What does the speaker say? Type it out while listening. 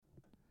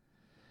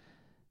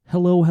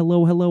Hello,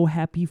 hello, hello.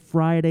 Happy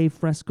Friday,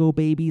 Fresco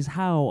babies.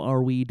 How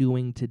are we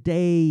doing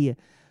today?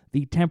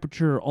 The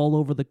temperature all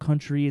over the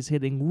country is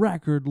hitting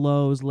record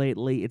lows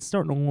lately. It's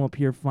starting to warm up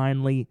here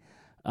finally.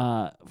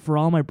 For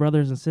all my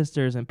brothers and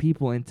sisters and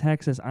people in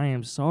Texas, I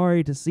am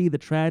sorry to see the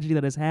tragedy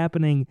that is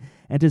happening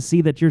and to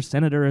see that your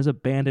senator has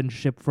abandoned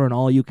ship for an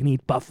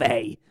all-you-can-eat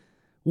buffet.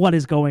 What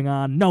is going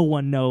on? No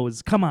one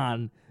knows. Come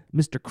on,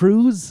 Mr.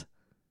 Cruz.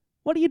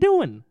 What are you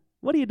doing?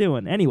 What are you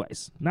doing?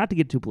 Anyways, not to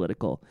get too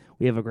political,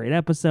 we have a great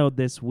episode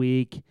this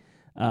week.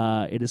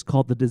 It is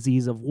called The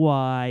Disease of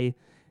Why.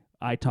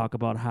 I talk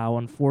about how,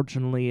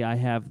 unfortunately, I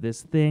have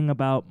this thing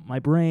about my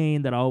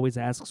brain that always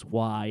asks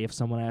why. If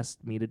someone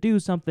asks me to do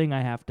something,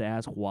 I have to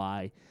ask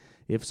why.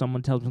 If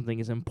someone tells me something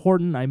is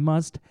important, I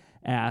must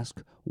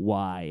ask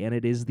why. And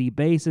it is the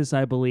basis,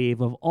 I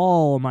believe, of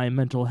all my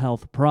mental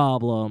health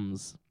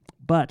problems.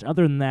 But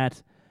other than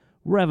that,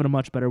 we're having a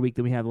much better week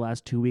than we had the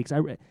last 2 weeks.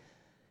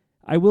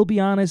 I will be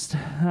honest,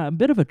 a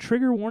bit of a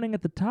trigger warning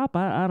at the top.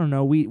 I don't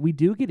know. We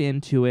do get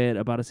into it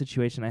about a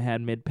situation I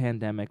had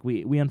mid-pandemic.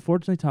 We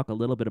unfortunately talk a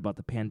little bit about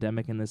the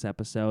pandemic in this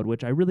episode,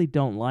 which I really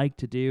don't like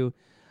to do.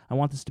 I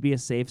want this to be a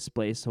safe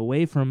space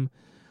away from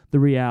the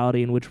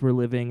reality in which we're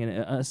living, and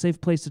a safe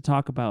place to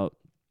talk about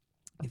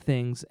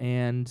things.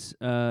 And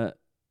but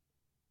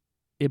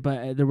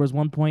there was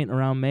one point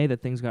around May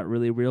that things got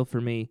really real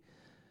for me.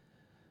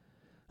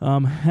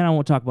 And I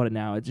won't talk about it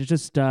now. It's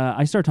just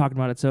I start talking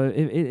about it, so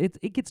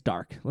it gets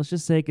dark. Let's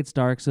just say it gets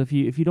dark. So if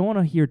you don't want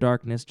to hear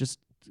darkness, just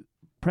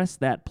press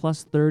that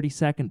plus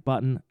 30-second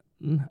button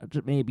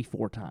maybe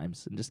 4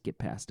 times and just get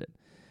past it.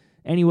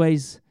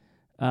 Anyways,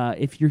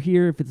 if you're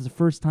here, if it's the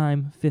first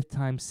time, 5th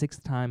time,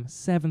 6th time,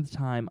 7th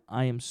time,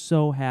 I am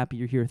so happy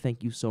you're here.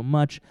 Thank you so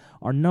much.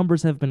 Our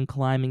numbers have been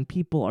climbing.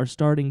 People are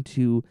starting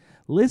to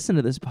listen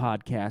to this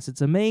podcast.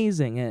 It's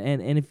amazing.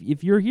 And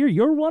if you're here,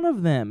 you're one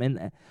of them.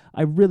 And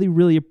I really,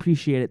 really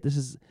appreciate it.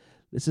 This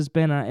has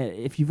been,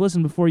 if you've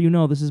listened before, you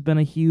know this has been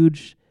a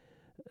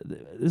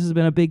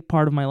big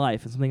part of my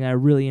life. It's something I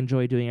really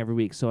enjoy doing every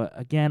week. So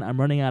again, I'm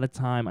running out of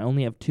time. I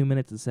only have 2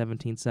 minutes and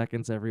 17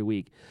 seconds every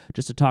week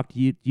just to talk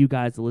to you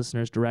guys, the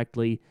listeners,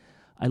 directly.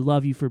 I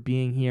love you for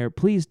being here.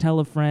 Please tell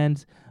a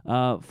friend.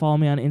 Follow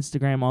me on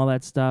Instagram, all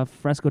that stuff.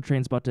 Fresco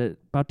Train's about to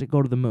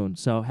go to the moon.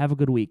 So have a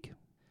good week.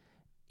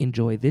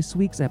 Enjoy this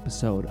week's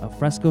episode of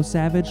Fresco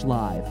Savage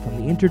live from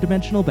the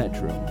Interdimensional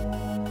Bedroom.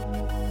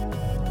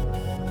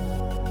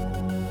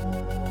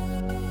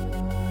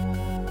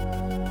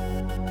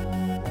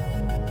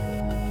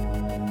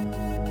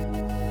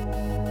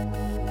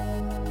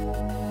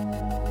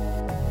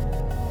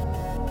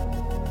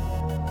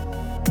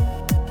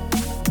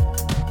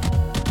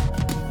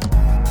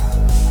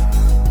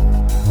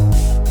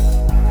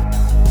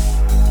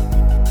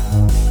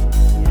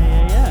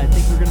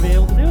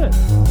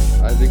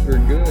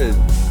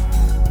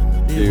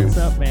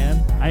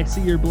 I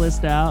see you're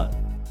blissed out.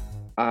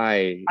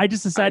 I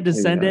just decided to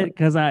send it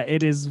because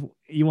it is.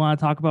 You want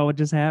to talk about what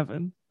just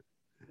happened?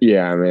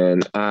 Yeah, man.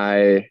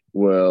 I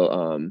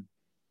will.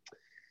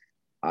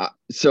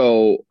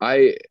 So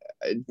I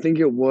think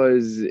it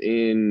was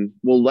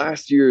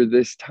last year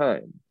this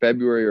time,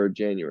 February or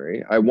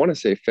January. I want to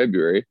say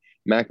February.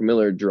 Mac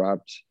Miller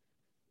dropped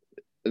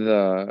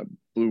the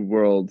Blue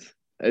World.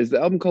 Is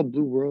the album called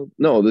Blue World?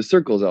 No, the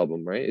Circles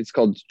album, right? It's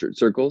called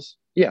Circles.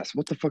 Yes.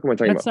 What the fuck am I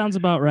talking about? That sounds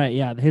about right.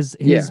 Yeah. His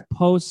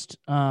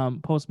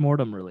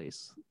post-mortem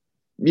release.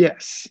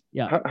 Yes.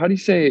 Yeah. How do you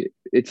say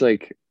it's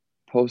like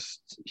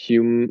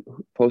posthumous?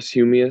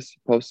 Posthumous?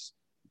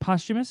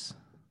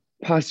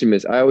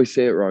 Posthumous. I always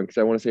say it wrong because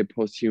I want to say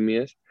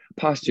posthumous.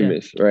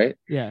 Posthumous, yeah. Right?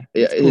 Yeah.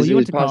 It's cool. You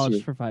went to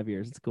college for 5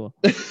 years. It's cool.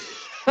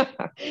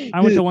 I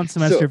went to one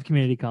semester of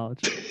community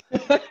college.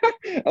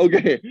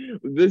 Okay,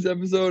 this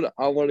episode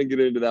I want to get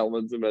into that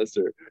one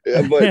semester,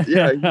 but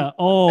yeah.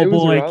 Oh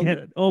boy,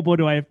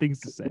 do I have things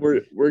to say.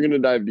 We're gonna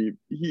dive deep.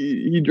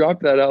 He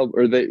dropped that album,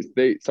 or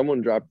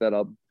someone dropped that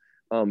album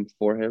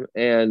for him,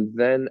 and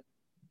then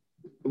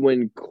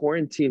when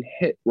quarantine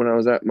hit, when I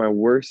was at my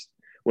worst,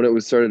 when it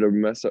was started to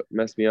mess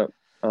me up,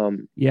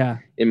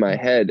 in my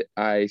head,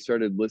 I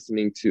started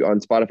listening to on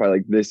Spotify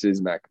like This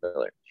Is Mac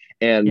Miller,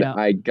 and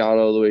I got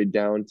all the way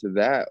down to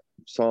that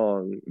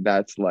song,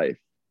 That's Life,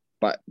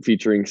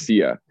 featuring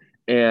Sia,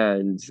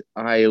 and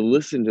I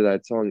listened to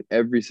that song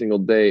every single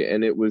day,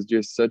 and it was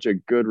just such a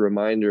good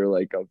reminder,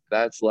 like, of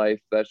that's life,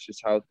 that's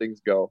just how things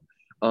go.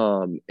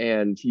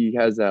 And he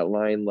has that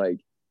line like,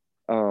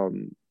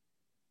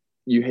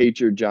 you hate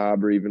your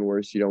job, or even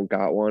worse, you don't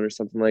got one, or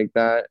something like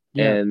that.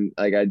 And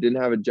like, I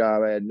didn't have a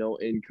job, I had no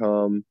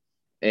income,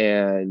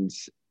 and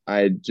I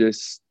had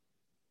just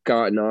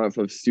gotten off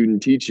of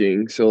student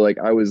teaching, so like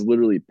I was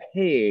literally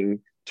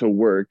paying to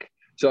work.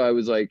 So I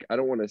was like, I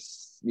don't want to,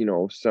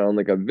 sound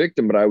like a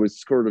victim, but I was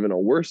sort of in a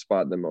worse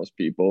spot than most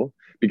people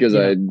because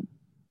I had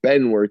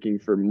been working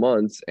for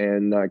months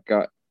and not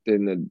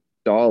gotten a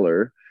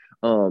dollar.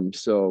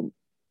 So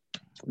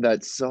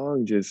that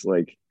song just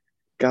like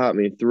got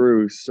me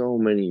through so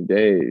many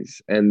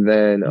days. And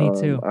then Me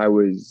too. I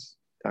was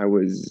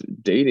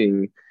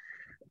dating.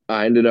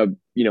 I ended up,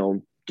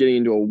 getting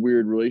into a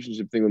weird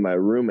relationship thing with my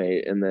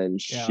roommate, and then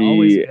Yeah,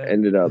 always she good.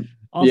 ended up,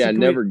 Also, yeah,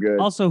 never good.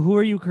 Also, who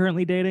are you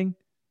currently dating?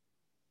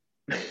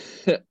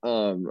 Your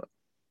current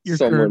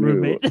Someone who,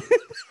 roommate.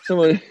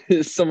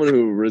 someone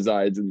who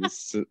resides in the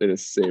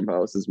same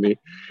house as me.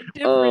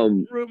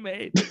 Different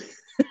roommate.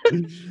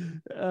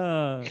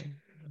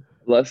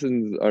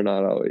 Lessons are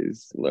not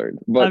always learned,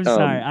 I'm but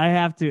sorry. I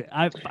have to.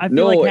 I feel like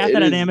no, half the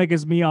it is. dynamic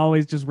is me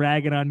always just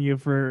ragging on you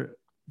for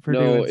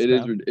No, doing it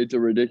is. stuff. It's a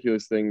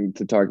ridiculous thing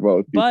to talk about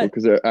with people But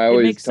because I it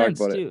always makes talk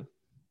sense about it. too.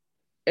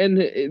 And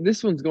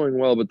this one's going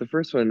well, but the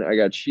first one I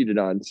got cheated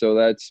on, so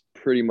that's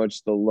pretty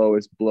much the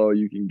lowest blow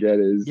you can get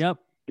is Yep.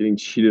 getting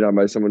cheated on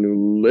by someone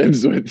who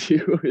lives with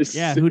you.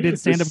 Yeah, who did The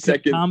stand-up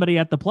second, comedy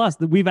at the Plus.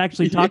 We've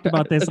actually talked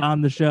about this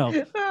on the show.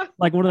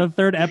 Like one of the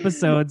third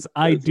episodes,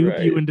 I That's dupe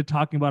you right. into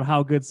talking about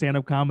how good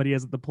stand-up comedy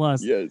is at the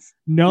Plus, Yes.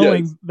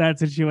 knowing Yes. that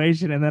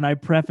situation, and then I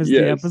prefaced the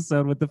Yes.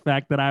 episode with the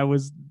fact that I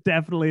was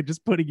definitely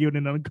just putting you in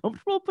an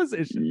uncomfortable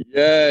position.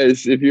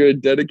 Yes. If you're a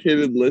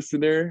dedicated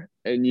listener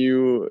and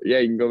you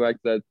can go back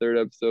to that third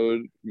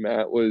episode. He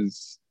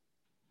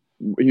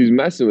was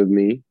messing with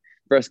me.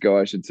 Fresco,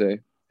 I should say. Yeah,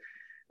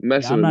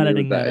 Messing I'm with not me with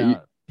editing that that.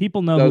 out.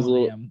 People know That was who a I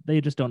little am. They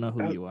just don't know who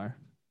that, you are.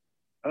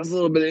 that was a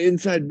little bit of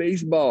inside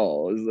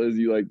baseball, as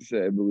you like to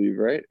say, I believe,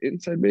 right?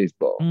 Inside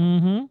baseball.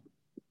 Mm-hmm.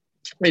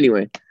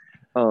 Anyway,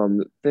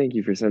 thank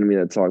you for sending me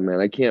that song, man.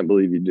 I can't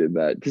believe you did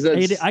that because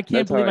I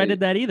can't believe I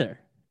did that either.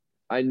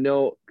 I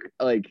know,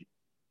 like,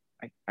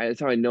 that's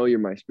how I know you're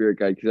my spirit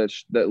guide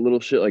because that little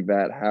shit like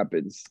that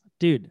happens,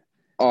 dude.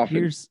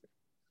 often.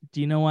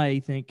 Do you know why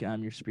you think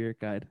I'm your spirit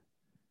guide,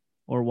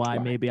 or why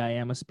maybe I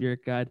am a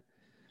spirit guide?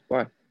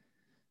 Why?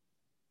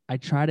 I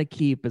try to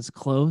keep as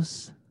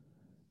close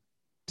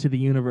to the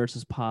universe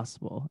as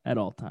possible at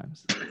all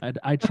times.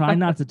 I try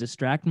not to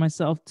distract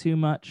myself too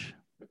much.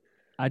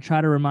 I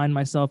try to remind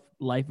myself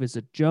life is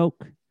a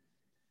joke.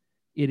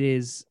 It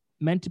is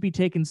meant to be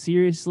taken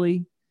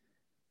seriously,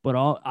 but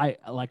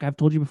like I've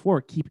told you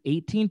before, keep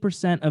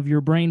 18% of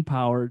your brain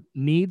power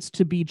needs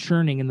to be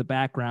churning in the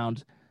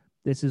background.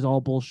 This is all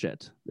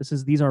bullshit.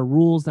 These are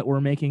rules that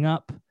we're making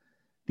up.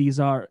 These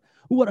are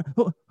what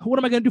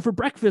am I going to do for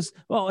breakfast?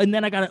 Oh, and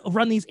then I got to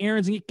run these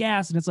errands and get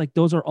gas. And it's like,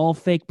 those are all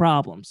fake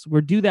problems.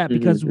 We do that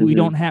because we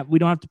don't have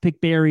to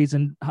pick berries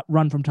and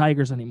run from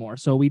tigers anymore.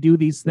 So we do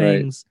these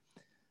things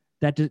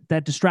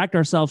that distract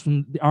ourselves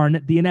from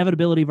the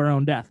inevitability of our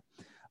own death.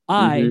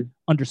 I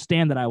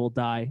understand that I will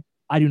die.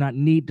 I do not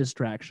need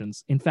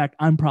distractions. In fact,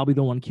 I'm probably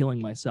the one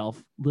killing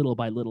myself little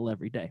by little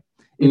every day.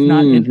 If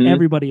not, and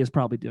everybody is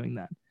probably doing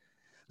that.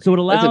 So it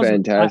allows,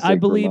 I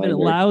believe it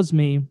allows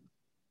me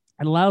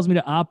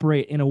to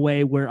operate in a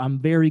way where I'm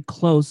very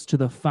close to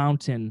the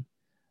fountain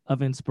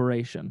of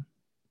inspiration.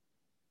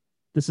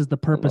 This is the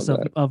purpose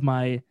of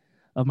my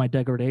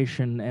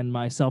degradation and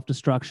my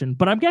self-destruction.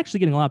 But I'm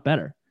actually getting a lot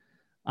better.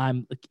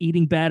 I'm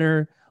eating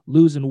better,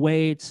 losing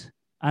weight.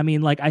 I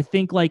mean, like, I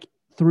think like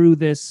through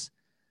this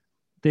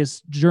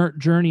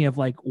journey of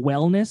like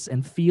wellness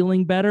and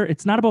feeling better,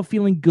 it's not about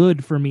feeling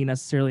good for me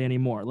necessarily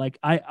anymore. Like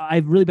I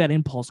have really bad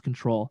impulse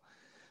control.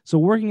 So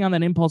working on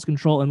that impulse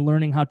control and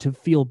learning how to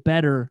feel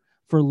better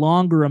for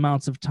longer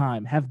amounts of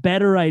time, have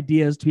better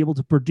ideas to be able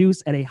to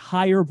produce at a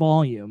higher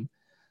volume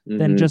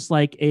than just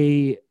like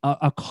a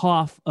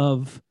cough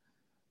of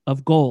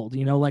gold,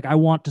 you know, like I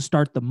want to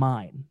start the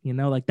mine, you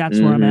know, like that's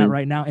where I'm at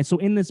right now. And so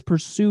in this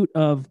pursuit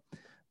of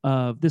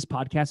this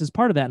podcast is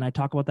part of that. And I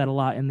talk about that a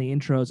lot in the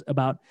intros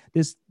about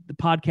the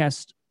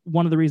podcast.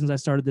 One of the reasons I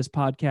started this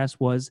podcast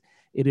was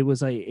it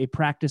was a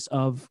practice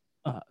of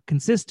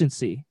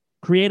consistency,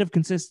 creative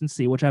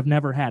consistency, which I've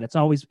never had. It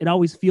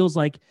always feels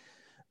like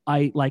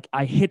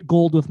I hit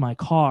gold with my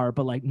car,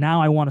 but like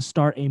now I want to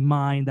start a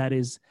mine that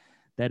is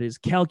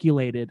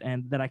calculated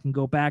and that I can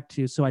go back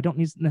to. So I don't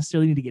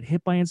necessarily need to get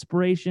hit by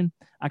inspiration.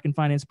 I can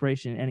find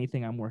inspiration in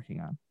anything I'm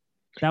working on.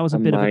 That was a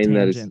bit of a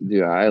tangent.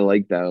 Dude, I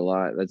like that a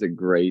lot. That's a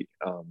great,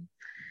 I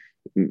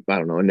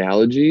don't know,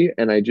 analogy.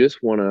 And I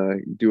just want to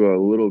do a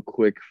little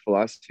quick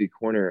philosophy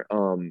corner.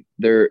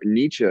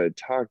 Nietzsche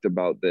talked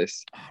about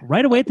this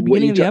right away at the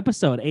beginning of the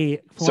episode.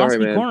 A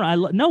philosophy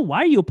corner. No, why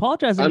are you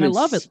apologizing? I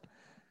love it.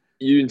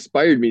 You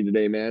inspired me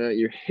today, man.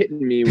 You're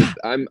hitting me with.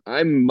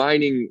 I'm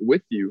mining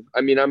with you.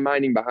 I mean, I'm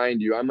mining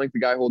behind you. I'm like the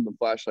guy holding the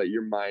flashlight.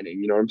 You're mining.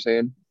 You know what I'm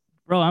saying?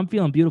 Bro, I'm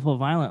feeling beautiful,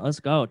 violent. Let's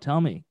go.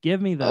 Tell me.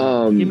 Give me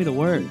the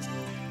words.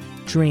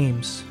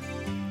 Dreams.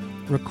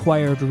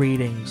 Required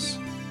readings.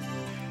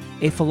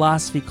 A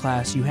philosophy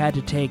class you had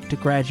to take to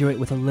graduate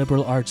with a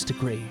liberal arts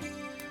degree.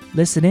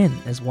 Listen in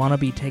as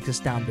Wannabe takes us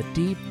down the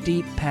deep,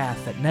 deep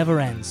path that never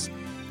ends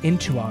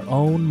into our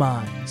own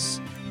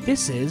minds.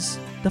 This is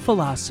the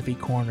Philosophy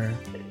Corner.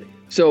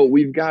 So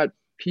we've got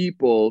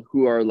people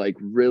who are like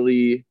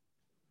really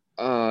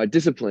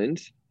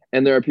disciplined,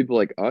 and there are people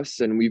like us,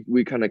 and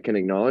we kind of can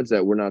acknowledge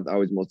that we're not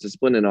always most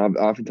disciplined, and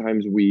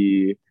oftentimes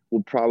we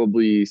will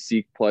probably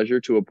seek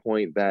pleasure to a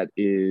point that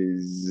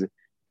is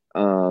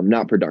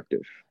not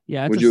productive.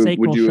 Yeah, it's a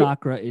sacral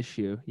chakra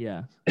issue.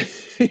 Yeah.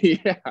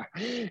 Yeah.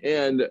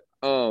 And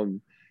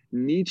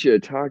Nietzsche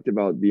talked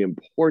about the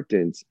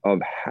importance of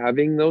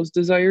having those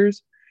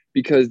desires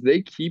because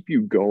they keep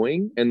you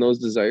going, and those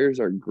desires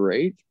are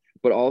great,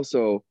 but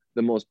also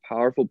the most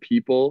powerful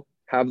people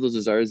have those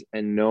desires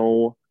and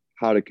know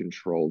how to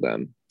control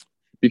them.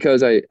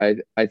 Because I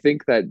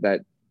think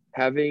that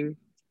having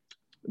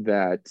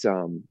that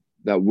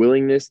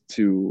willingness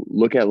to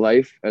look at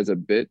life as a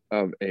bit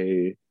of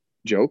a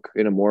joke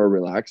in a more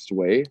relaxed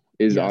way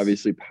is Yes.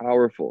 obviously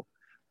powerful.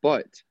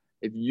 But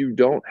if you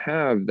don't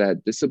have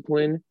that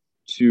discipline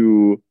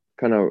to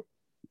kind of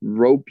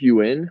rope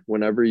you in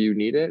whenever you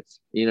need it,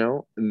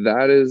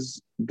 that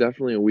is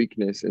definitely a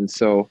weakness. And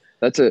so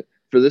that's it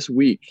for this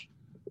week.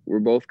 We're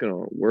both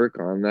gonna work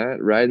on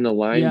that, riding the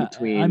line Yeah, I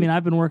between, mean,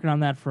 I've been working on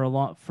that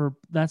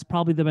that's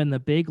probably been the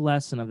big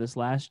lesson of this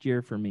last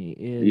year for me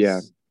yeah,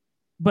 is,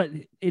 but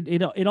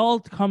it all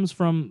comes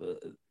from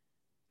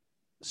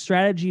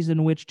strategies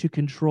in which to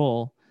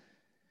control.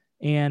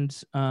 And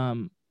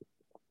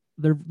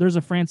there's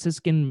a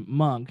Franciscan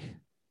monk,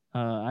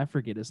 I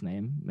forget his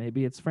name,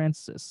 maybe it's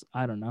Francis,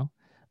 I don't know,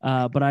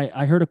 but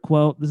I heard a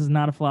quote. This is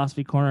not a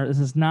philosophy corner, this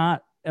is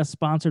not a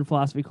sponsored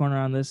philosophy corner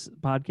on this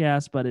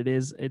podcast, but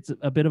it's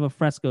a bit of a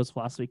Fresco's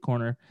philosophy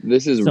corner.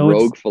 this is So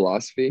rogue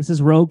philosophy. this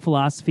is Rogue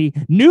Philosophy.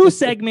 New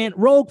segment,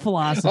 Rogue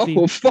Philosophy.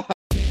 Oh, fuck.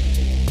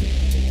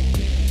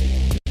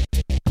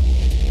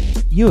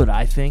 You know what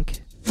I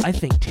think? I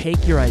think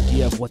take your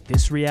idea of what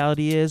this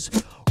reality is,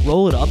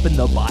 roll it up in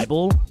the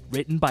Bible,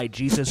 written by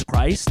Jesus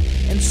Christ,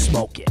 and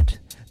smoke it.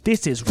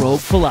 This is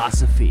Rogue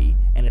Philosophy,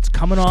 and it's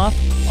coming off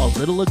a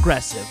little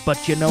aggressive,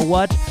 but you know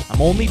what?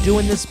 I'm only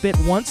doing this bit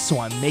once, so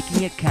I'm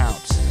making it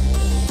count.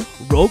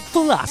 Rogue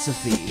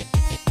Philosophy.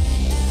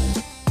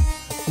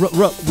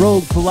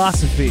 Rogue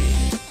Philosophy.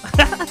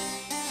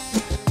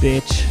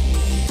 Bitch.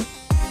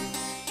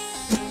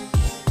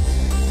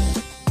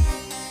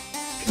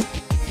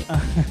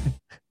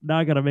 Now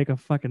I gotta make a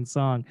fucking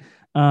song.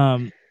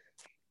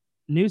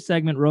 New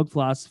segment, Rogue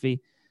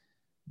Philosophy.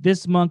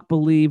 This monk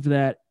believed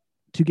that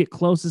to get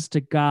closest to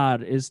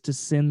God is to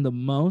sin the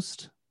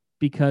most,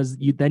 because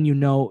you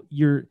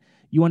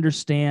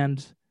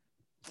understand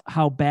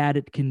how bad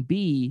it can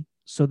be.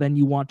 So then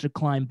you want to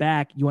climb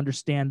back. You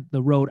understand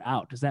the road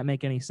out. Does that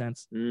make any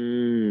sense?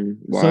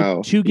 Wow.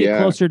 So to get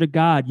closer to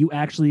God, you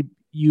actually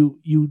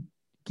you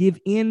give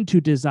in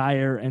to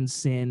desire and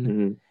sin,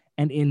 Mm-hmm.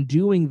 and in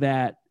doing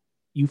that,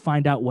 you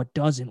find out what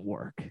doesn't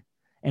work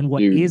and what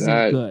Dude,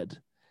 isn't good.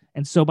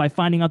 And so by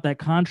finding out that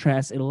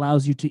contrast, it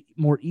allows you to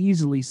more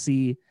easily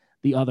see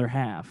the other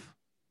half.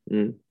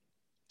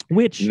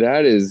 Which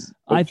that is,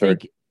 I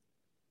think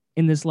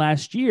in this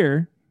last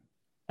year,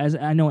 as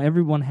I know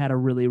everyone had a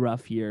really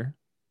rough year,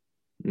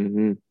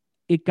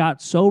 it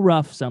got so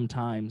rough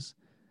sometimes,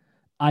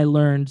 I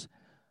learned,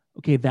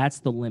 okay, that's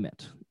the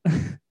limit.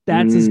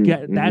 That's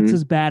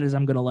as bad as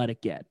I'm going to let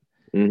it get.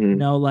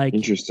 Like,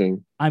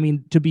 interesting. I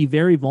mean, to be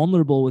very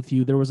vulnerable with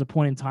you, there was a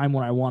point in time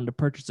when I wanted to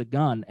purchase a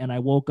gun, and I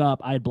woke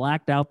up, I had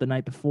blacked out the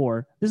night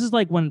before. This is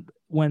like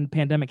when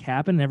pandemic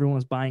happened and everyone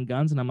was buying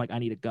guns, and I'm like, I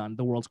need a gun.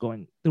 The world's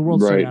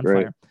setting on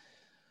fire.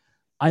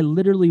 I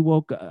literally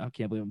woke up. I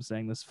can't believe I'm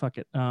saying this. Fuck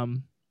it.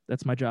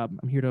 That's my job.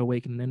 I'm here to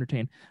awaken and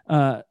entertain.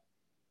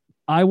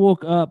 I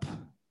woke up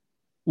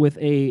with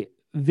a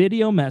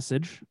video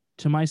message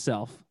to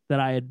myself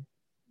that I had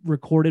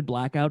recorded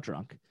blackout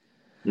drunk.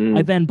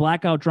 I then,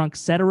 blackout drunk,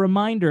 set a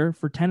reminder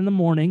for 10 in the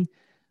morning,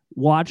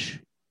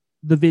 watch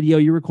the video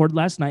you recorded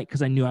last night,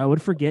 because I knew I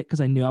would forget, because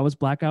I knew I was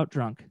blackout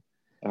drunk.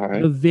 All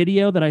right. The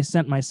video that I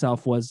sent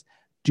myself was,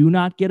 do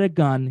not get a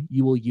gun.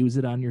 You will use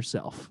it on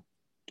yourself.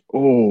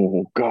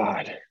 Oh,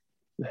 God.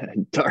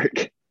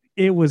 Dark.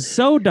 It was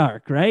so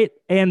dark, right?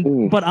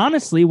 And but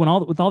honestly, with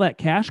all that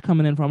cash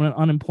coming in from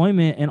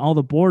unemployment and all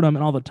the boredom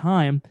and all the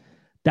time,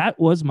 that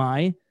was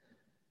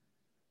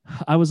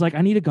I was like,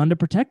 I need a gun to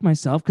protect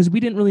myself, because we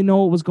didn't really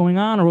know what was going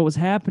on or what was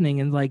happening.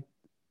 And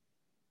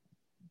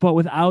but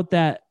without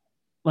that,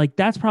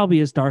 that's probably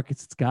as dark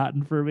as it's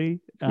gotten for me.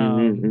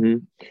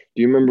 Do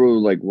you remember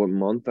what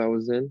month I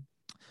was in?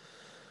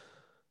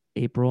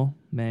 April,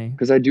 May.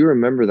 Because I do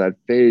remember that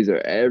phase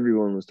that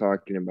everyone was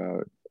talking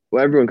about.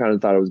 Well, everyone kind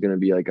of thought it was going to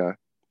be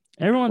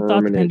everyone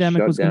thought the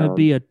pandemic was going to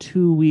be a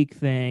 2-week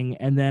thing.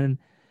 And then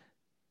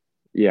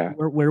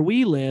where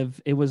we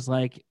live, it was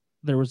like,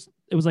 it was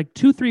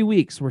 2-3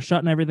 weeks. We're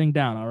shutting everything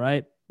down. All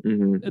right.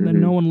 And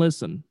then no one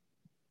listened.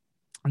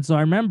 And so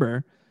I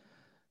remember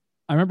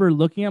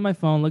looking at my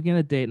phone, looking at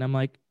the date, and I'm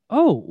like,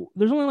 oh,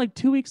 there's only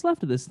 2 weeks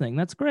left of this thing.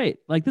 That's great.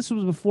 This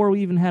was before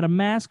we even had a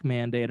mask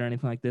mandate or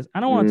anything like this. I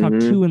don't want to talk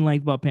too in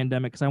length about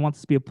pandemic, because I want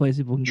this to be a place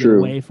people can get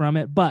away from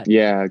it. But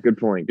yeah, good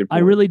point. I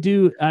really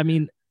do. I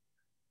mean,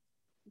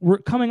 we're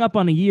coming up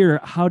on a year.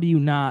 How do you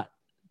not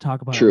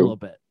talk about it a little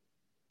bit?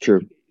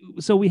 True.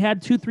 So we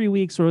had 2-3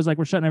 weeks where it was like,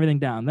 we're shutting everything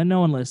down. Then no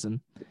one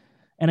listened.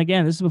 And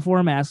again, this is before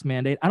a mask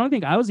mandate. I don't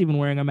think I was even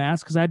wearing a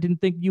mask, because I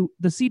didn't think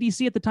the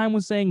CDC at the time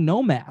was saying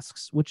no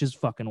masks, which is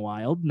fucking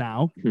wild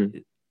now,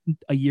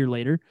 a year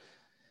later.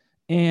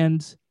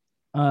 And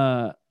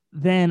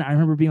then I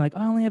remember being like,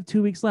 oh, I only have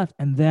 2 weeks left.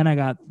 And then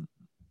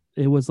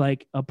it was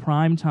like a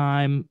prime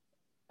time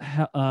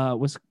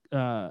was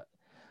a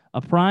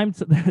prime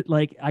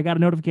like I got a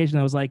notification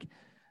that was like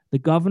the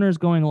governor's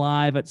going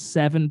live at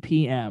 7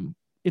 p.m.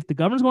 If the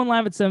governor's going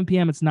live at 7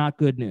 p.m., it's not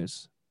good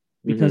news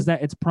because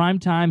that it's prime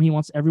time. He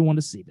wants everyone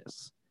to see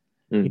this,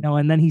 you know.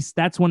 And then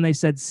that's when they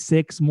said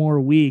 6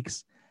 more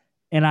weeks,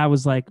 and I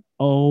was like,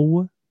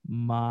 oh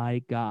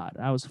my god,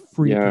 I was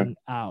freaking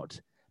out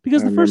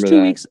because the first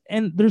 2 weeks,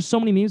 and there's so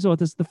many memes about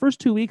this. The first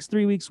 2 weeks,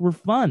 3 weeks were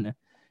fun.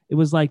 It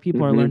was like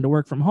people are learning to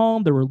work from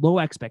home. There were low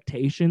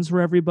expectations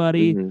for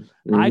everybody.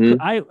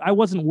 I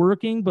wasn't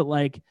working, but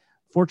like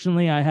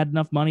fortunately I had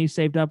enough money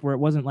saved up where it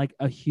wasn't like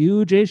a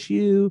huge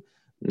issue.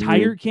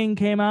 Tiger King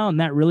came out and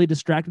that really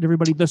distracted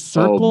everybody. The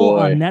Circle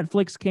on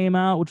Netflix came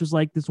out, which was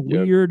like this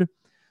weird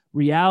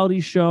reality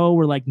show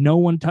where like no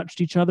one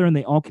touched each other and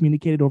they all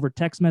communicated over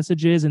text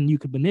messages and you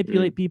could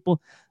manipulate people.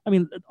 I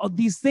mean,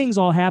 these things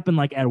all happened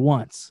like at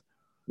once.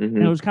 And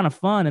it was kind of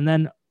fun. And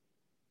then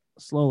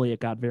slowly it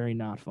got very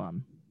not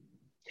fun.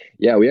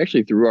 Yeah, we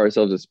actually threw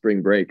ourselves a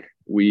spring break.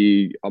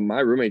 My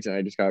roommates and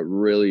I just got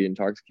really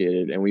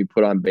intoxicated and we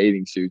put on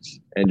bathing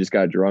suits and just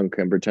got drunk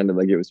and pretended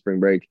like it was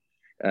spring break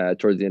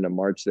towards the end of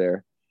March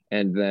there.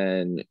 And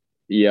then,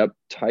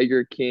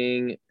 Tiger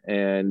King,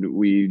 and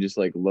we just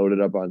like loaded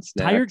up on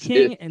snacks. Tiger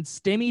King and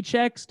stimmy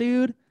checks,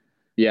 dude.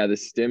 Yeah, the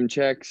stim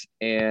checks.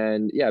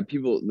 And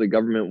the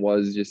government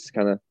was just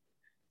kind of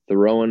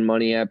throwing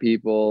money at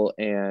people.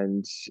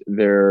 And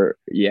it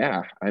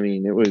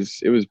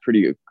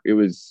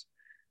was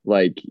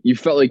like you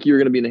felt like you were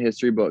going to be in a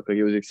history book. Like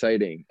it was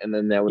exciting. And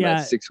then when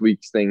that 6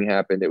 weeks thing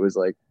happened, it was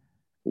like,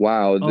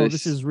 wow,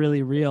 this is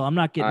really real. I'm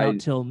not getting out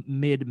till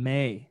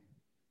mid-May.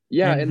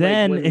 Yeah. And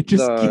then it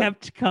just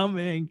kept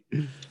coming.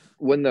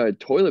 When the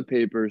toilet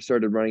paper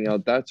started running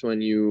out, that's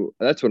when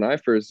I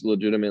first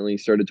legitimately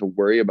started to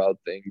worry about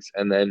things.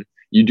 And then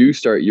you do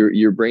start,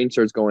 your brain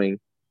starts going,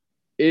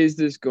 is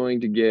this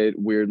going to get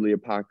weirdly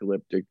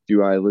apocalyptic?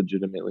 Do I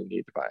legitimately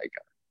need to buy a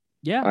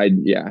gun?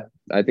 Yeah.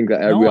 I think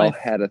that we all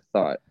had a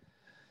thought.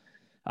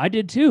 I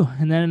did too.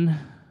 And then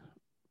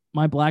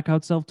my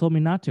blackout self told me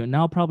not to. And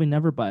now I'll probably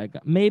never buy a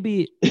gun.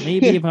 Maybe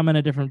if I'm in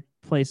a different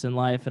place in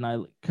life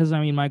because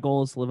my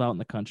goal is to live out in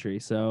the country.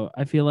 So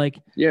I feel like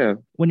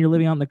when you're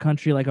living out in the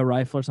country, like a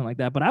rifle or something like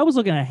that. But I was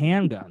looking at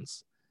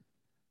handguns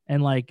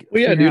and like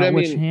which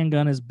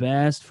handgun is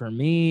best for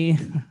me.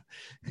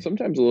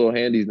 Sometimes a little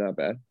handy's not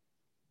bad.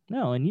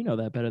 No, and you know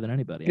that better than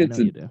anybody. I know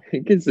you do.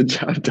 It gets the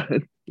job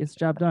done. Gets the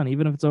job done,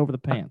 even if it's over the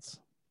pants.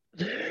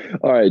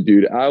 All right,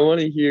 dude. I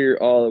want to hear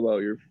all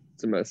about your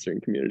semester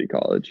in community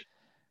college.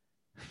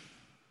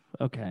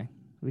 Okay,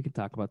 we can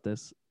talk about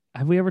this.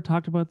 Have we ever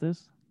talked about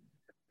this?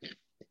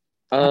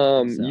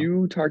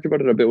 You talked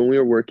about it a bit when we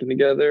were working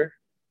together.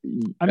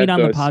 I mean,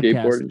 on the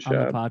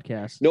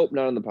podcast. Nope,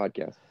 not on the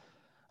podcast.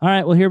 All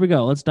right, well, here we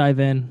go. Let's dive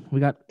in.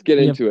 Let's get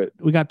into it.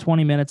 We got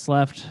 20 minutes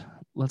left.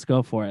 Let's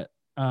go for it.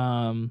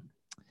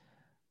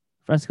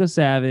 Fresco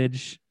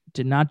Savage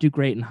did not do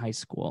great in high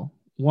school.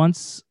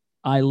 Once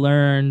I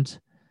learned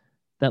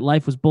that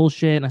life was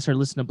bullshit and I started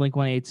listening to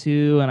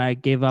Blink-182 and I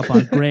gave up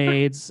on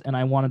grades and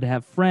I wanted to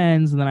have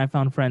friends, and then I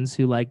found friends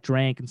who like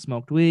drank and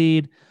smoked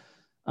weed.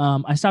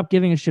 I stopped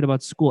giving a shit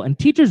about school, and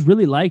teachers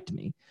really liked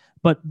me.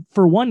 But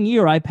for 1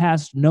 year, I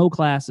passed no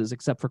classes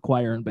except for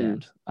choir and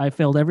band. I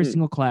failed every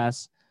single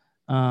class.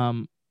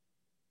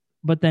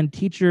 But then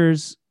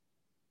teachers,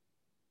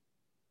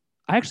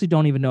 I actually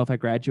don't even know if I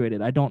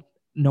graduated. I don't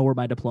know where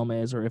my diploma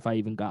is or if I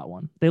even got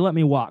one. They let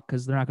me walk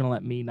because they're not going to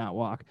let me not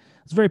walk.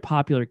 I was a very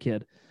popular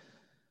kid.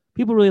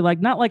 People really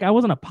not like I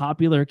wasn't a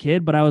popular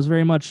kid, but I was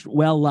very much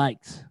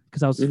well-liked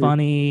because I was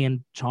funny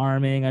and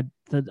charming. I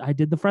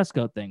did the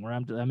Fresco thing where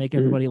I make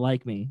everybody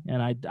like me.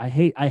 And I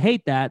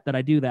hate that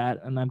I do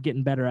that. And I'm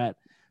getting better at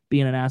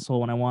being an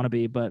asshole when I want to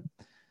be, but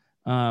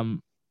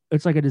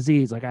it's like a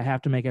disease. Like I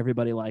have to make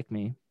everybody like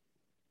me.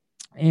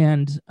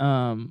 And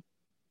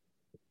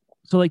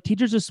so like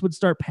teachers just would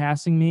start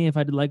passing me if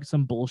I did like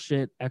some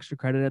bullshit extra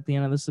credit at the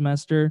end of the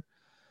semester.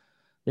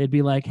 They'd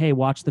be like, hey,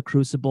 watch The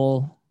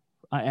Crucible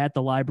at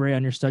the library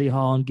on your study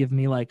hall and give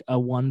me like a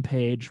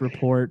 1-page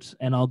report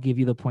and I'll give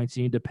you the points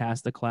you need to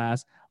pass the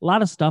class. A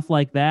lot of stuff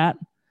like that.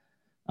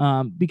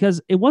 Because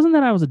it wasn't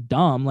that I was a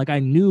dumb, like I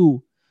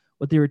knew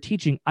what they were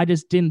teaching. I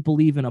just didn't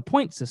believe in a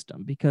point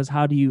system because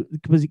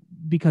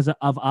because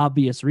of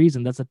obvious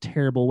reason. That's a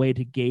terrible way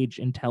to gauge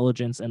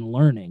intelligence and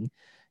learning.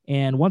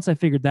 And once I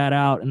figured that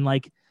out, and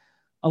like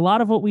a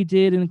lot of what we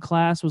did in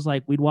class was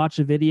like we'd watch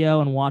a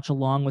video and watch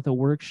along with a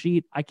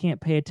worksheet. I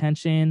can't pay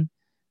attention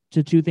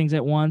to 2 things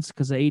at once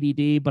because of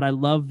ADD, but I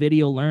love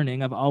video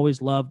learning. I've always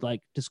loved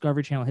like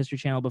Discovery Channel, History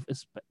Channel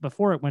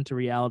before it went to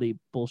reality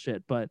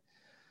bullshit. But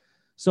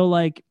so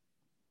like,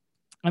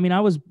 I mean,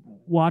 I was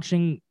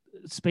watching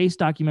space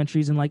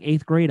documentaries in like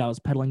 8th grade. I was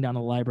pedaling down to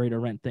the library to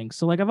rent things.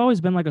 So like, I've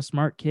always been like a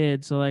smart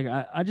kid. So like,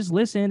 I just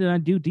listened and I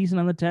do decent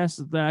on the tests.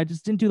 That I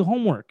just didn't do the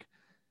homework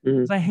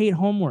because I hate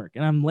homework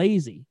and I'm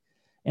lazy.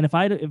 And if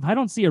I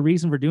don't see a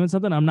reason for doing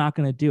something, I'm not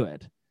going to do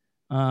it.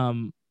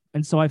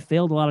 And so I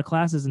failed a lot of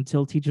classes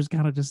until teachers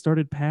kind of just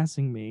started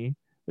passing me.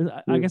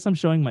 I guess I'm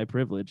showing my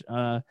privilege.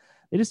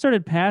 They just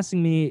started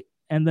passing me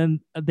And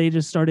then they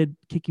just started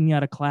kicking me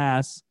out of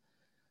class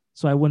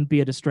so I wouldn't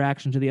be a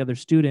distraction to the other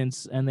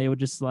students. And they would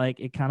just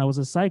like, it kind of was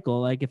a cycle.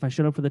 Like if I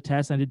showed up for the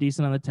test and I did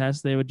decent on the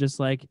test, they would just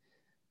like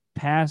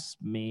pass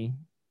me.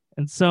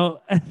 And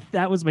so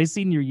that was my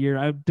senior year.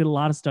 I did a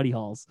lot of study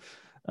halls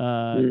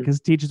because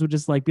teachers would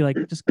just like be like,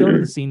 just go to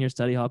the senior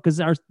study hall. Because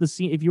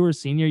if you were a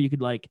senior, you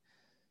could like,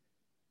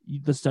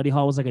 the study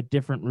hall was like a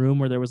different room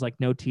where there was like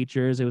no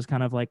teachers. It was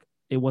kind of like,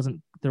 there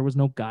was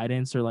no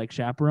guidance or like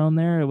chaperone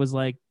there. It was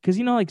like, because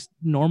like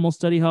normal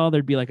study hall,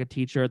 there'd be like a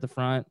teacher at the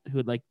front who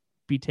would like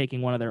be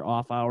taking one of their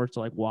off hours to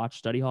like watch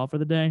study hall for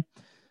the day.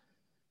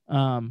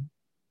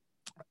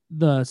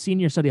 The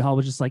senior study hall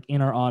was just like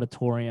in our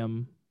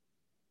auditorium,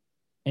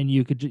 and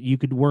you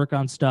could work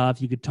on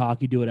stuff, you could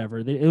talk, you do whatever.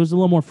 It was a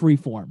little more free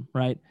form,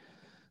 right?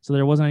 So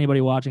there wasn't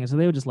anybody watching it, so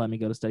they would just let me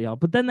go to study hall.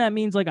 But then that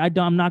means like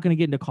I'm not going to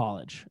get into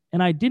college,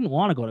 and I didn't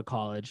want to go to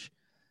college.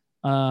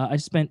 I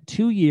spent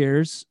 2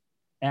 years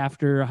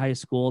after high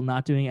school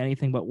not doing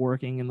anything but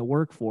working in the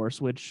workforce,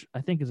 which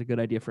I think is a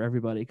good idea for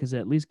everybody because it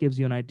at least gives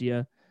you an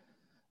idea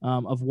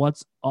of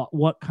what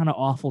kind of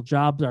awful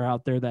jobs are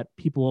out there that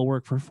people will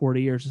work for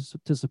 40 years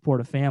to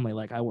support a family.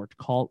 Like I worked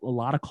a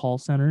lot of call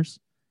centers,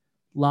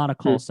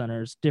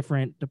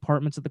 different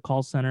departments at the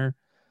call center.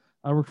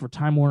 I worked for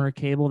Time Warner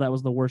Cable. That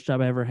was the worst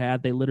job I ever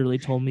had. They literally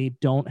told me,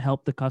 don't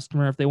help the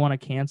customer. If they want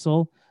to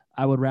cancel,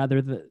 I would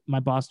rather my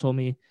boss told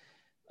me,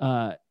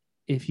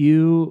 if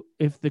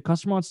the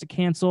customer wants to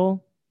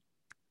cancel,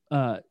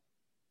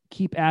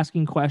 keep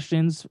asking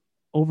questions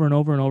over and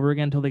over and over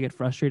again until they get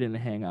frustrated and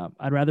hang up.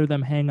 I'd rather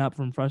them hang up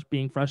from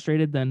being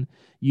frustrated than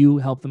you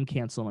help them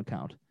cancel an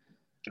account.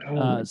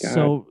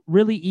 So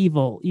really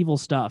evil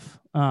stuff.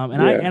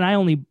 I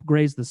only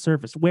grazed the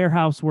surface,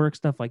 warehouse work,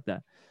 stuff like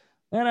that.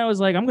 And I was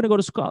like, I'm going to go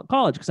to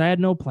college because I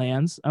had no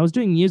plans. I was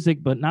doing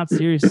music, but not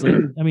seriously.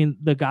 I mean,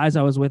 the guys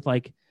I was with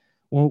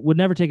would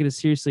never take it as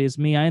seriously as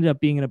me. I ended up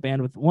being in a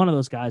band with one of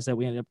those guys that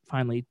we ended up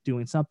finally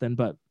doing something.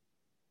 But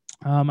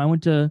I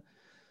went to,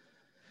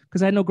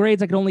 because I had no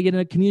grades, I could only get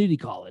into community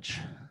college,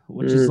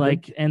 which is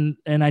like, and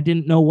I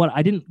didn't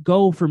know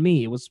go for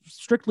me. It was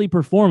strictly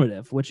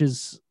performative, which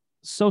is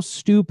so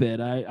stupid.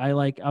 I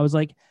was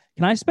like,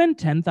 can I spend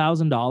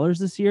 $10,000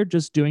 this year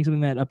just doing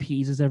something that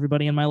appeases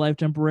everybody in my life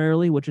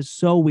temporarily, which is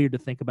so weird to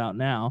think about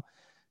now.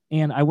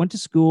 And I went to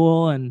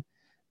school, and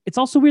it's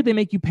also weird they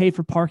make you pay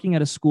for parking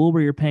at a school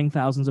where you're paying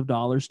thousands of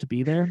dollars to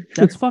be there.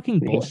 That's fucking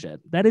bullshit.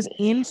 That is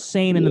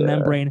insane in the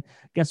membrane.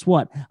 Guess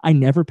what? I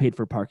never paid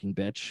for parking,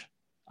 bitch.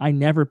 I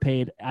never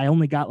paid. I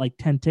only got like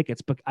 10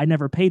 tickets, but I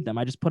never paid them.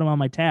 I just put them on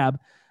my tab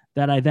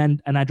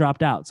and I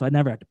dropped out. So I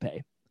never had to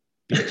pay.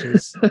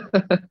 Bitches.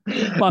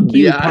 Fuck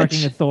you,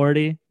 parking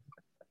authority.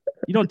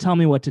 You don't tell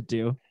me what to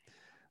do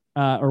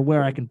or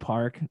where I can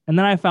park. And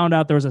then I found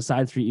out there was a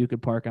side street you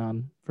could park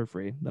on for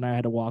free. Then I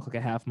had to walk like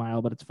a half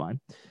mile, but it's fine.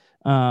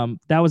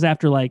 That was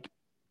after like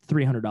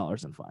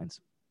 $300 in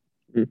fines.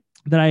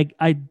 That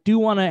I do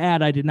want to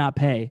add I did not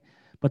pay,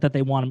 but that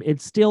they want them.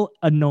 It's still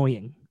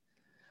annoying.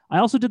 I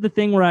also did the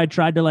thing where I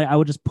tried to I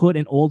would just put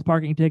an old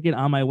parking ticket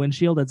on my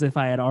windshield as if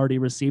I had already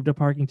received a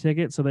parking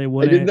ticket, so they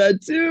wouldn't. I did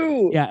that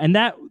too. Yeah, and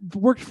that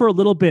worked for a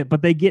little bit,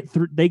 but they get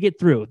through.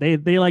 They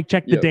like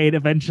check the date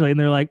eventually, and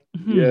they're like,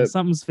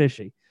 something's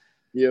fishy.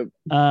 Yep.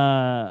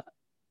 So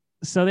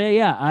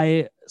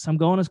I'm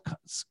going to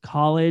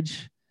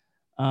college.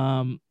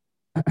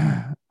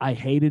 I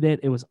hated it.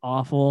 It was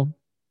awful.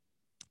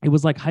 It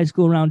was like high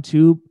school round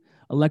 2,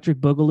 Electric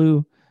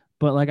Boogaloo,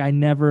 but like I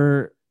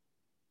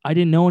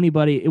didn't know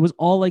anybody. It was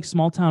all like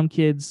small town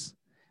kids.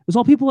 It was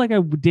all people like I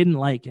didn't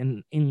like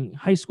in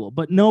high school,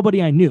 but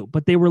nobody I knew.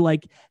 But they were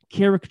like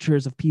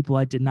caricatures of people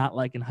I did not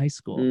like in high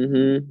school.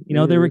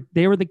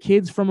 They were the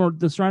kids from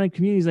the surrounding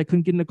communities I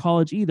couldn't get into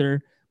college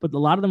either. But a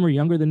lot of them were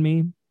younger than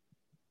me,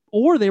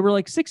 or they were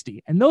like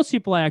 60. And those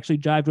people I actually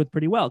jived with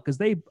pretty well because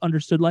they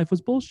understood life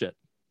was bullshit.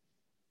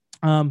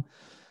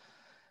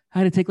 I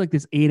had to take like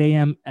this 8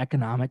 a.m.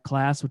 economic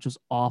class, which was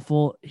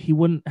awful. I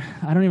don't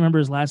even remember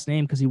his last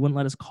name because he wouldn't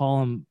let us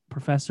call him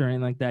professor or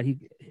anything like that.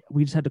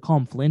 We just had to call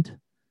him Flint.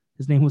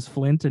 His name was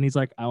Flint. And he's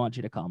like, I want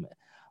you to call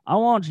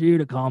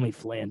me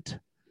Flint.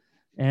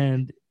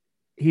 And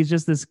he's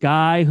just this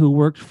guy who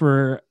worked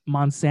for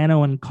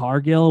Monsanto and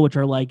Cargill, which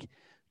are like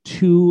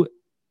 2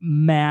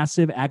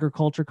 massive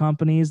agriculture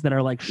companies that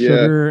are like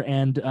sugar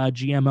and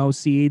GMO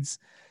seeds.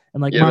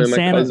 And like Monsanto.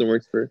 My cousin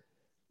works for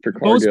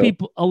Cargill. Most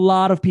people, a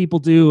lot of people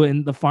do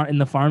in the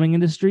farming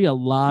industry. A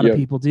lot of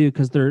people do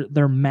because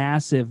they're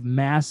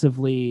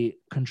massively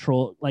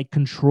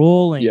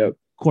controlling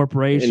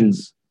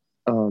corporations.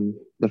 And,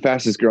 the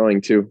fastest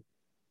growing too.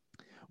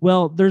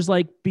 Well, there's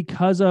like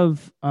because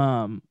of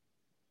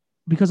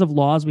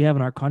laws we have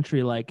in our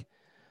country, like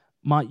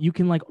you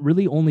can like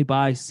really only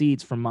buy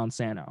seeds from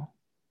Monsanto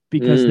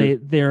because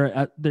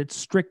they're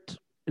strict.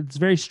 It's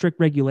very strict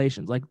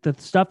regulations. Like the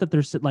stuff that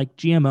there's like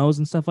GMOs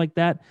and stuff like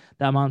that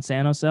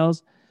Monsanto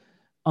sells,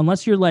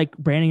 unless you're like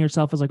branding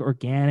yourself as like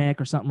organic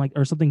or something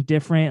or something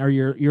different, or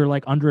you're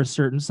like under a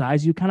certain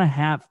size, you kind of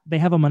they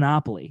have a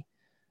monopoly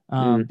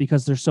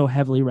because they're so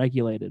heavily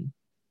regulated.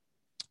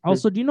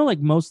 Also, do you know like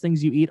most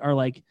things you eat are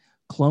like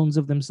clones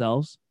of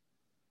themselves,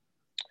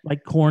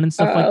 like corn and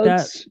stuff like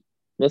that?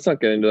 Let's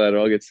not get into that or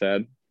I'll get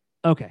sad.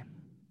 Okay,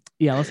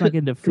 yeah, let's not get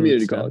into food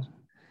Community stuff. college.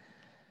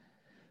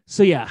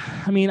 So yeah,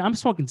 I mean, I'm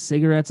smoking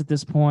cigarettes at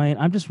this point.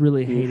 I'm just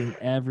really hating Oof.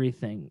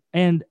 everything,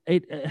 and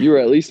it. You were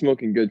at least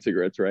smoking good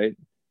cigarettes, right?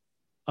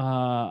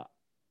 Uh,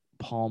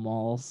 Pall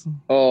Malls,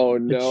 Oh the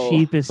no.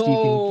 cheapest you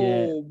can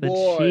get. Oh The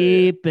boy.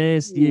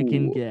 cheapest you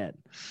can Ooh. get.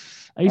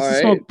 I All used to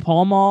right. smoke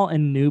Pall Mall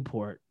and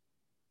Newport.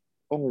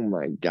 Oh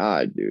my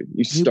God, dude.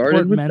 You Newport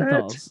started with that?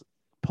 menthols.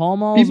 Pall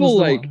Malls was People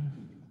the like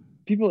one.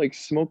 people like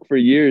smoke for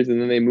years and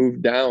then they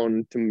move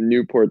down to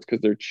Newports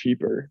because they're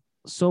cheaper.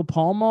 So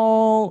Pall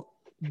Mall,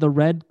 the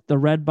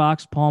red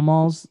box Pall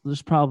Malls.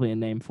 There's probably a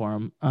name for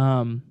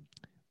them.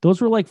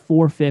 Those were like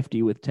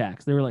 $4.50 with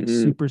tax. They were like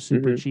super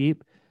super Mm-hmm.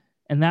 cheap,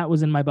 and that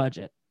was in my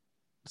budget.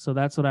 So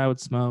that's what I would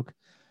smoke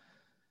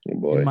Oh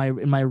in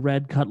boy. my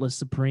red Cutlass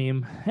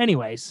Supreme.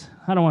 Anyways,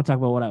 I don't want to talk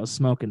about what I was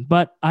smoking,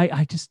 but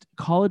I just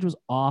college was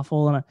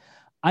awful, and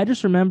I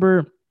just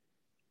remember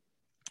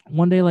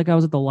one day like I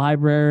was at the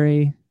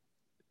library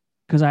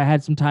because I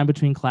had some time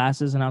between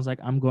classes and I was like,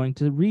 I'm going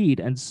to read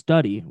and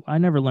study. I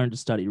never learned to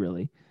study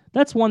really.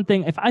 That's one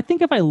thing. If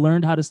I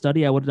learned how to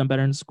study, I would have done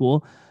better in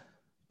school.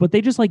 But they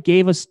just like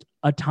gave us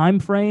a time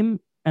frame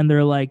and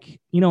they're like,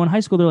 in high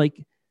school, they're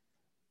like,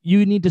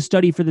 you need to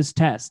study for this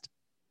test.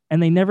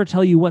 And they never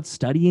tell you what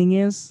studying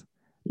is.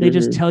 They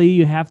just Mm-hmm. tell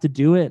you have to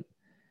do it.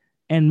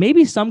 And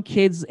maybe some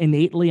kids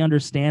innately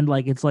understand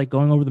like it's like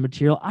going over the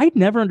material. I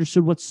never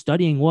understood what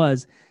studying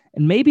was.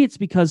 And maybe it's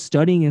because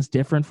studying is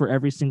different for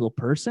every single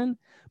person.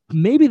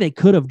 Maybe they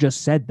could have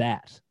just said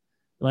that.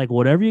 Like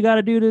whatever you got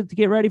to do to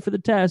get ready for the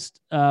test,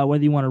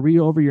 whether you want to read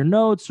over your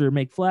notes or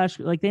make flash,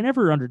 like they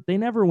never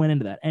went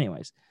into that.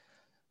 Anyways,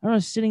 I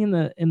was sitting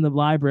in the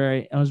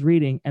library and I was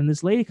reading, and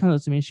this lady comes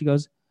up to me and she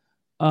goes,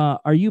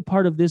 "Are you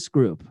part of this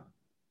group?"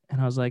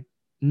 And I was like,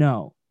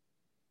 "No."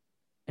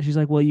 And she's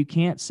like, "Well, you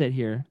can't sit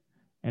here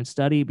and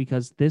study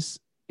because this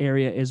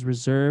area is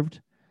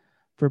reserved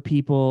for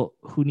people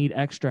who need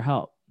extra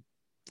help."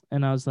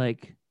 And I was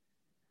like,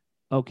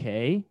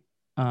 okay.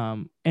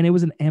 And it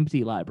was an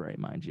empty library,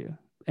 mind you.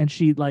 And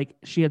she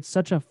had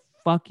such a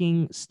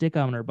fucking stick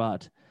on her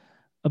butt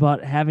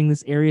about having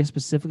this area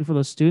specifically for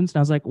those students. And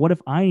I was like, what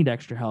if I need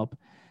extra help?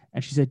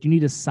 And she said, you need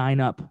to sign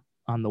up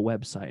on the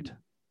website.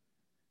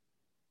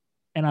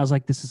 And I was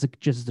like, this is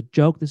just a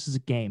joke. This is a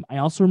game. I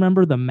also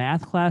remember the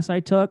math class I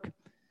took.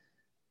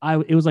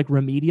 It was like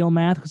remedial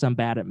math because I'm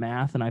bad at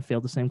math and I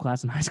failed the same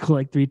class in high school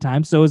like 3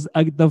 times. So it was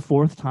the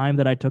fourth time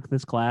that I took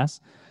this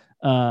class.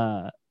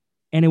 And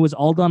it was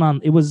all done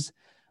on,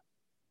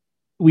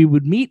 we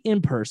would meet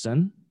in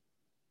person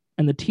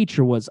and the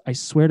teacher was, I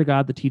swear to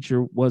God, the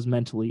teacher was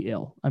mentally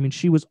ill. I mean,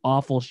 she was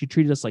awful. She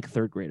treated us like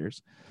third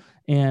graders.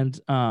 And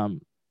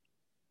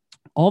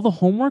all the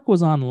homework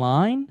was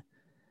online.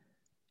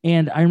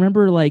 And I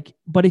remember like,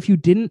 but if you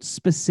didn't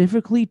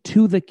specifically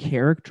to the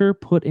character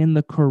put in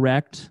the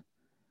correct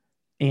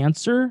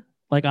answer,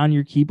 like on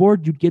your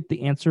keyboard, you'd get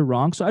the answer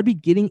wrong. So I'd be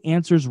getting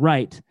answers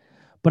right,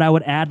 but I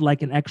would add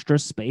like an extra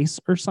space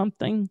or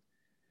something.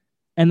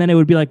 And then it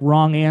would be like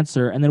wrong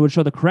answer. And then it would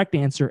show the correct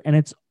answer. And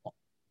it's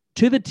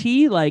to the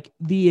T, like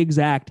the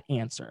exact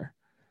answer.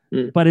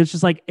 Mm. But it's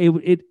just like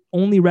it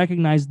only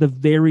recognized the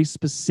very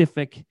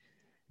specific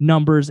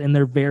numbers in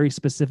their very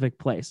specific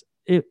place.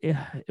 It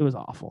was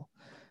awful.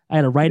 I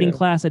had a writing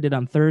class I did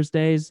on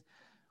Thursdays,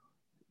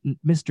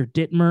 Mr.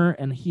 Dittmer,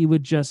 and he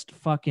would just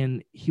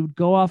he would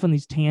go off on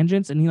these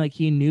tangents and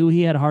he knew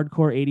he had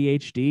hardcore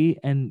ADHD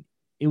and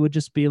it would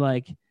just be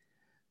like,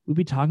 we'd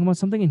be talking about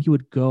something and he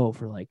would go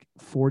for like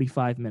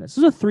 45 minutes.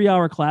 This was a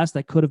 3-hour class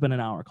that could have been an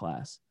hour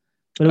class,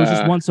 but it was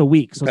just once a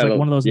week. So it's like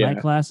one of those night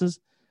classes.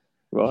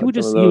 Well, he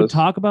would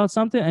talk about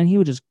something and he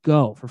would just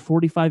go for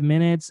 45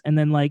 minutes. And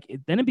then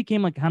then it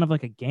became like kind of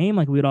like a game.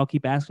 Like we'd all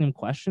keep asking him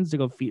questions to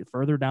go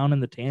further down in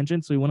the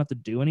tangent. So we wouldn't have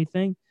to do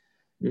anything.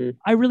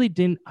 I really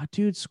didn't,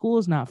 dude, school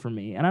is not for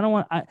me. And I don't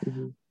want,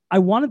 I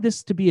wanted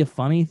this to be a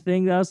funny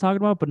thing that I was talking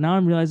about, but now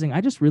I'm realizing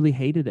I just really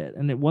hated it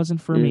and it wasn't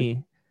for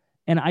me.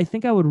 And I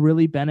think I would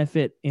really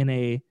benefit in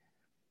a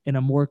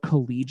more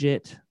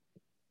collegiate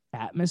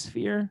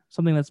atmosphere,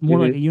 something that's more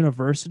like a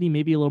university,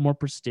 maybe a little more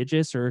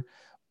prestigious, or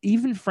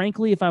even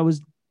frankly, if I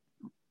was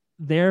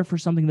there for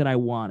something that I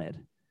wanted.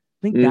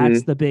 I think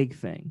that's the big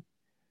thing.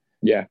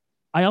 Yeah.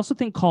 I also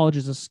think college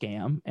is a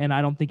scam, and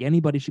I don't think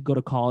anybody should go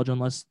to college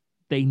unless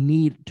they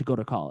need to go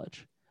to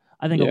college.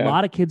 I think a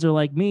lot of kids are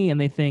like me, and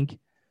they think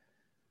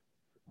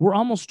we're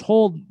almost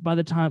told by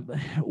the time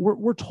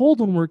we're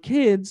told when we're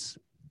kids,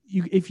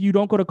 if you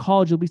don't go to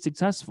college, you'll be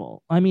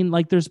successful. I mean,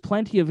 like there's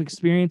plenty of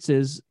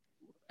experiences,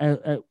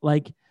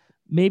 like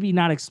maybe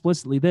not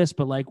explicitly this,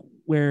 but like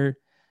where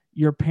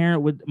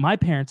my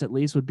parents at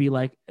least would be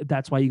like,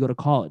 that's why you go to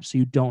college. So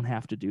you don't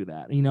have to do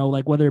that,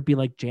 like whether it be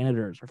like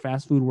janitors or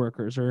fast food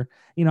workers or,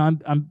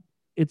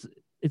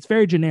 it's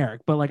very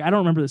generic, but like, I don't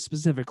remember this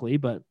specifically,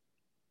 but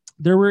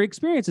there were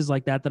experiences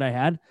like that I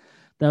had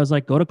that was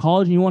like, go to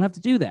college and you won't have to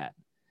do that.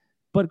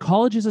 But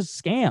college is a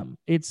scam.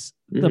 It's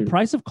the Mhm.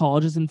 price of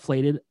college is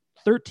inflated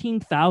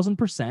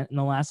 13,000% in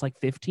the last like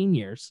 15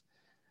 years.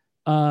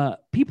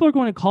 People are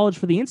going to college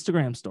for the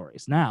Instagram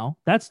stories now.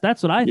 That's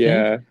what I think.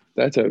 Yeah,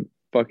 that's a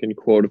fucking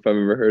quote if I've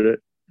ever heard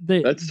it.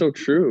 The That's so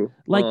true.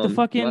 like the My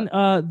fucking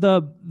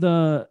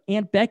the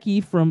Aunt Becky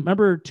from,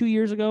 remember 2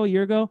 years ago, a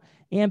year ago,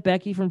 Aunt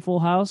Becky from Full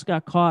House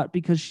got caught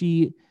because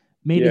she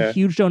made a yeah,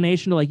 huge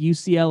donation to like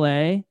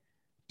UCLA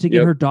to get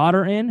yep, her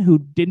daughter in who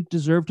didn't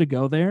deserve to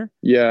go there.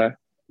 yeah.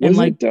 And Was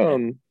like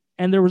it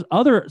and there was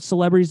other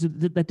celebrities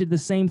that did the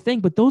same thing,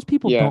 but those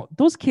people yeah, don't,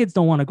 those kids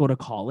don't want to go to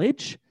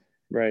college.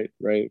 right.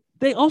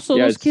 They also,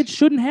 Yeah, those it's kids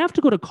shouldn't have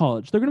to go to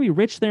college. They're going to be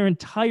rich their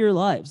entire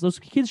lives. Those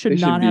kids should they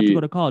should not have to go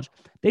be to college.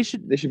 They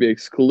should. they should be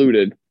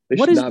excluded. They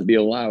What should is not be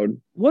allowed.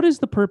 what is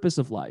the purpose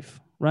of life,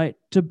 right?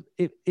 To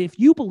if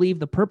you believe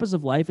the purpose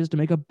of life is to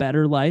make a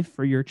better life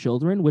for your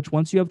children, which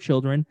once you have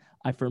children,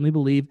 I firmly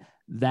believe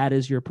that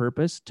is your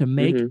purpose, to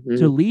make to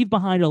Hmm. leave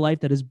behind a life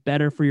that is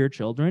better for your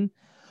children.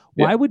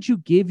 Yeah. Why would you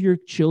give your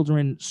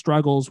children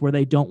struggles where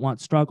they don't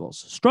want struggles?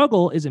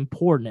 Struggle is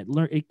important.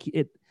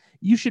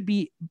 You should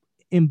be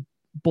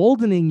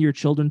emboldening your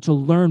children to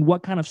learn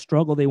what kind of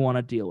struggle they want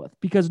to deal with,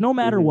 because no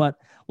matter Hmm. what,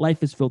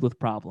 life is filled with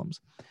problems.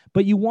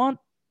 But you want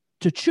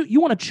to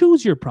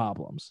choose your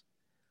problems.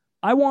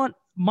 I want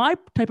my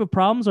type of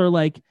problems are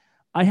like,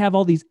 I have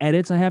all these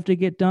edits I have to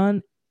get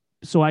done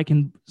so I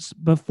can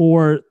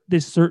before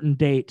this certain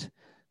date.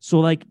 So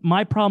like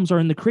my problems are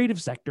in the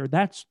creative sector.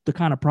 That's the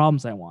kind of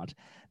problems I want.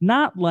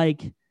 Not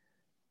like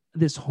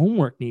this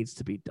homework needs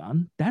to be done.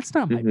 Hmm. That's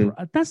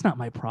not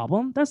my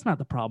problem. That's not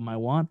the problem I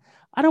want.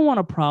 I don't want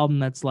a problem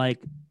that's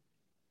like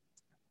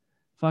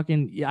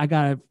fucking, yeah, I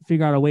got to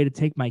figure out a way to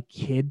take my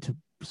kid to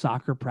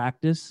soccer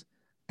practice.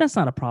 That's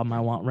not a problem I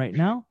want right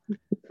now.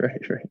 Right.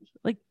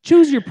 Like,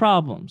 choose your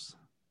problems,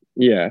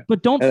 Yeah.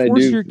 but don't And I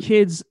force do, your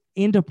kids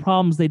into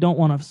problems they don't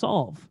want to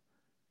solve.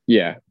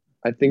 yeah.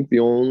 I think the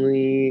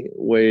only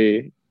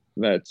way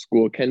that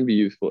school can be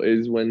useful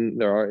is when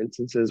there are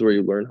instances where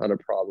you learn how to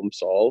problem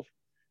solve,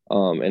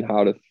 and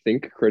how to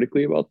think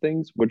critically about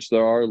things, which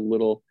there are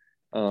little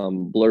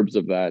blurbs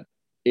of that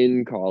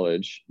in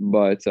college.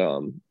 But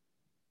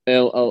a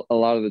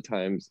lot of the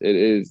times it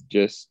is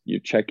just you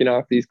checking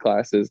off these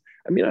classes.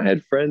 I mean, I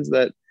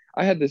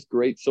had this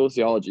great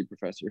sociology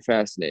professor,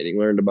 fascinating,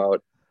 learned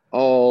about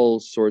all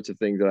sorts of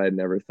things that I had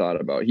never thought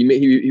about.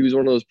 He was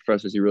one of those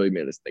professors. He really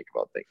made us think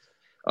about things.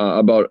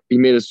 He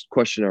made us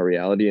question our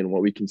reality and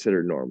what we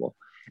consider normal.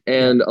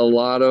 Yeah. And a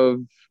lot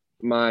of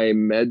my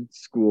med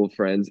school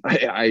friends,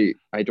 I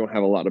don't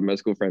have a lot of med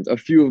school friends. A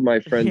few of my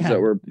friends Yeah.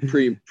 that were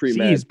pre med,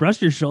 Jeez,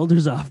 brush your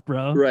shoulders off,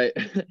 bro. right.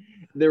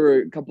 There were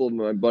a couple of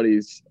my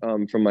buddies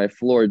from my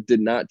floor did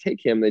not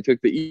take him. They took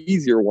the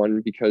easier one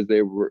because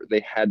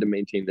they had to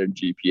maintain their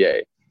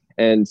GPA,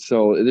 and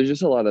so there's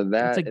just a lot of It's a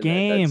that and that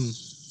game.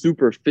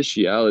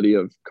 superficiality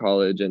of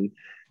college, and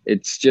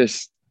it's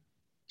just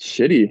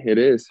shitty. It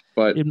is,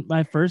 but In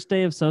my first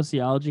day of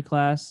sociology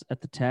class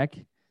at the tech,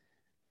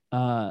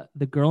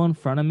 the girl in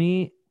front of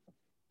me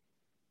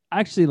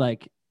actually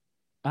like,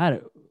 I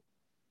had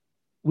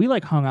we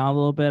like hung out a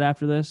little bit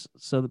after this.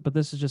 So, but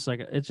this is just like,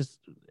 it's just,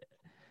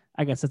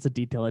 I guess that's a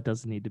detail that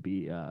doesn't need to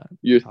be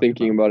you're talked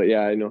thinking about it.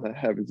 Yeah, I know that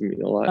happens to me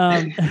a lot.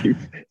 Um,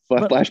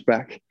 but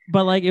Flashback.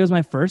 but like it was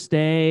my first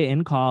day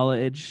in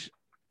college.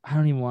 I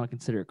don't even want to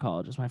consider it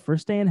college. It was my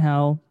first day in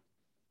hell,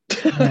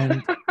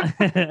 and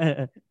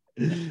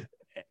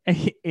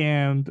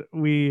and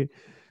we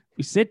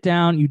sit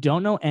down. You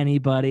don't know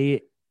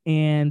anybody,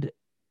 and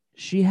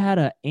she had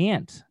an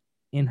ant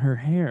in her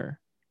hair,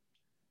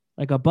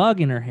 like a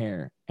bug in her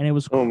hair, and it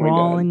was Oh my God.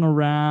 crawling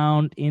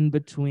around in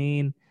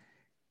between.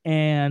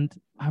 And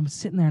I'm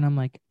sitting there, and I'm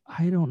like,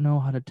 I don't know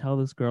how to tell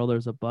this girl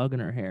there's a bug in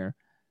her hair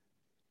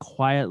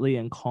quietly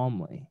and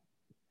calmly.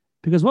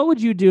 Because what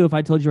would you do if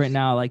I told you right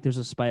now, like, there's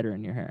a spider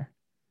in your hair?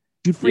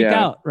 You'd freak Yeah.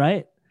 out,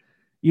 right?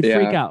 You'd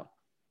freak Yeah. out.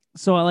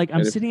 So like I'm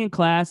And if, sitting in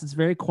class, it's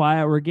very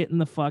quiet. We're getting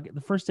the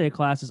first day of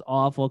class is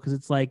awful because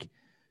it's like,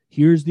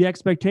 here's the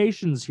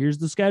expectations, here's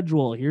the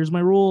schedule, here's my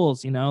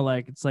rules,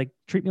 like it's like,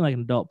 treat me like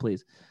an adult,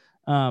 please.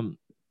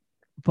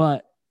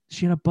 But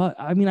she had a bug.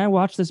 I mean, I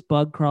watched this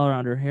bug crawl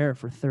around her hair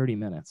for 30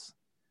 minutes.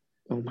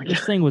 oh my This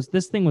God.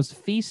 thing was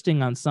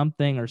feasting on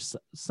something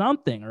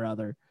or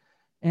other.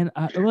 And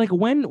like,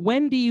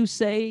 when do you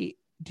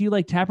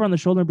like tap her on the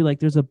shoulder and be like,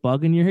 there's a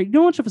bug in your hair? You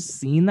know how much of a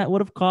scene that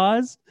would have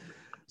caused?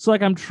 So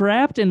like I'm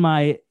trapped in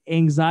my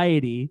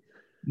anxiety,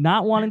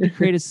 not wanting to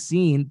create a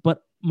scene,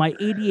 but my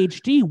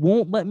ADHD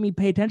won't let me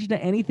pay attention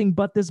to anything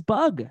but this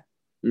bug.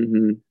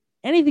 Mm-hmm.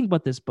 Anything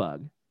but this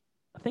bug.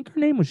 I think her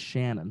name was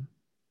Shannon.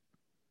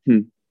 Hmm.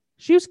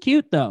 She was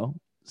cute though.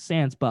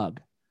 Sans bug.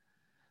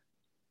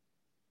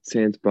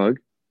 Sans bug.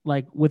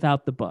 Like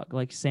without the bug.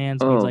 Like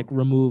sans means Oh. like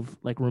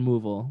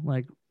removal.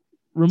 Like See,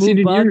 remove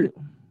dude, bug.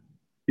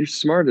 you're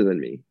smarter than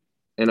me,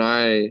 and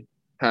I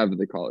have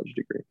the college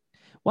degree.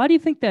 Why do you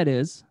think that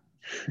is?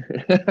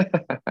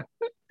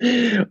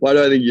 Why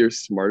do I think you're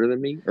smarter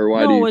than me, or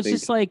why do No, you it's think?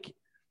 just like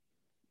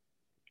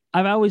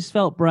I've always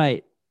felt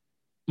bright.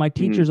 My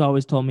teachers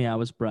always told me I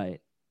was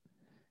bright.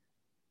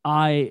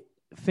 I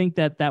think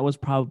that was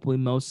probably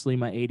mostly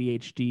my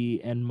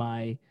ADHD and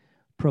my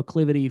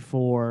proclivity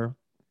for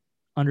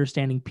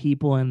understanding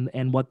people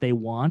and what they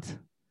want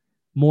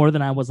more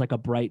than I was like a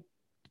bright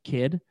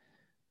kid.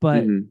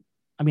 But Hmm.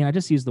 I mean, I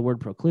just used the word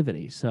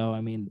proclivity. So,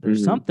 I mean, there's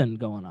Hmm. something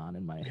going on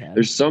in my head.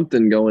 There's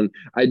something going.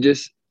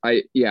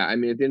 Yeah, I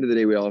mean, at the end of the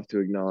day, we all have to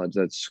acknowledge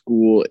that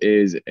school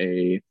is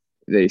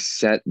they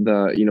set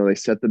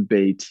the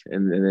bait,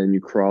 and then you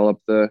crawl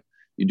up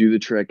you do the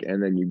trick,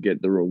 and then you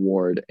get the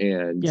reward.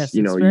 And, Yes,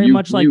 you it's know, very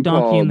much like you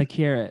Donkey and called, the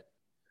Carrot.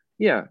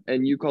 yeah,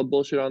 and you called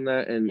bullshit on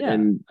that. And, Yeah,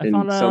 and, I found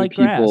and out I some like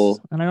grass people,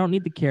 and I don't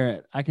need the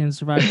carrot. I can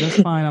survive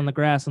just fine on the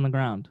grass on the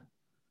ground.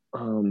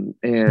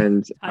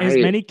 and Tie as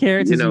many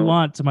carrots you as you know,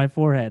 want to my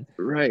forehead.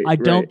 right, I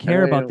right. don't And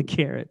care about the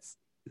carrots.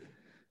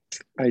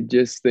 I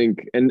just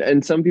think,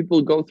 and some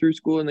people go through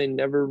school and they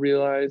never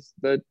realize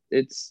that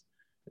it's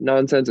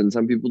nonsense, and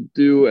some people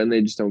do and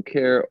they just don't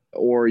care,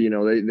 or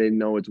they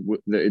know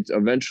it's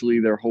eventually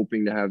they're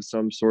hoping to have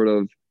some sort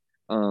of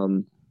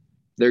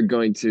they're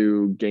going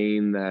to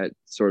gain that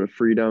sort of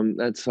freedom.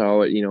 That's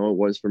how it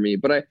was for me.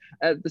 But I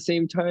at the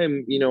same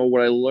time,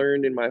 what I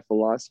learned in my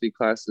philosophy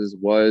classes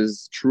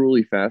was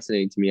truly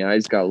fascinating to me. I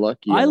just got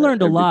lucky I in that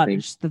learned a lot. everything.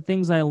 It's just the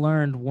things I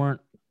learned weren't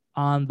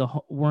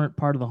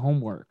part of the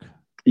homework.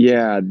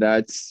 Yeah,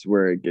 that's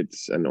where it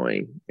gets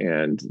annoying,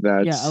 and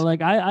Yeah, that's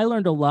like I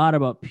learned a lot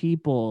about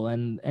people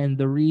and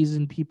the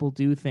reason people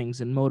do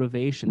things and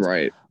motivations.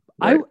 right,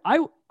 I right.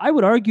 I I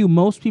would argue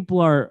most people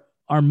are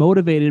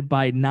motivated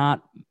by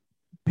not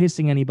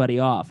pissing anybody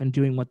off and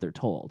doing what they're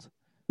told.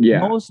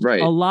 Yeah, A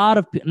right. lot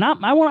of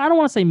not I don't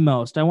want to say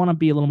most. I want to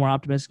be a little more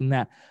optimistic than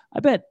that. I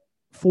bet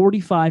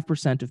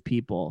 45% of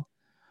people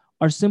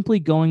are simply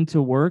going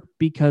to work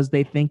because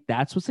they think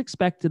that's what's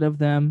expected of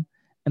them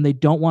and they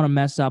don't want to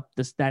mess up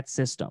that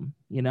system,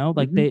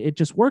 like Hmm. it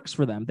just works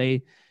for them.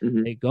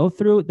 Hmm. They go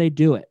through it, they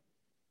do it.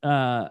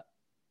 uh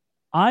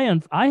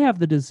I have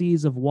the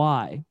disease of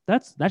why.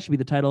 That should be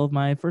the title of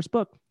my first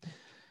book.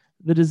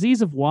 The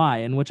disease of why,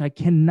 in which I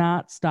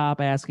cannot stop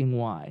asking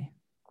why,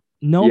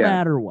 no Yeah,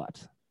 matter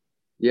what.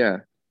 yeah,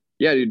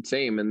 yeah, dude.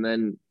 Same. And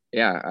then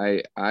yeah,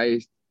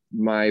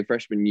 my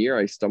freshman year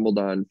I stumbled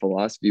on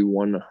philosophy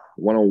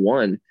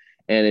 101,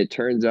 and it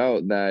turns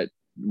out that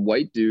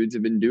white dudes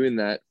have been doing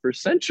that for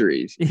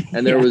centuries.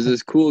 And there Yeah, was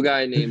this cool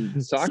guy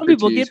named some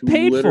people Socrates get who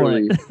paid for it.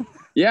 literally,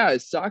 yeah,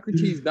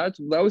 Socrates. That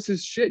was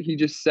his shit. He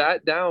just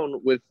sat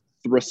down with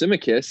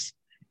Thrasymachus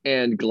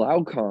and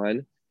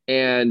Glaucon,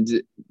 and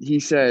he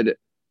said,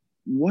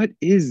 "What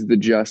is the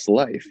just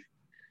life?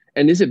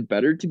 And is it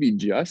better to be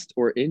just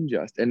or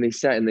unjust?" And they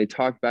sat and they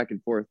talked back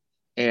and forth.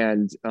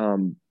 And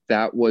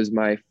that was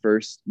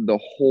the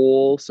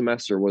whole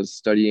semester was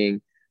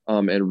studying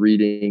and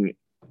reading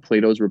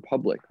Plato's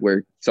Republic,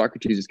 where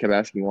Socrates just kept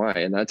asking why.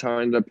 And that's how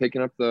I ended up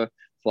picking up the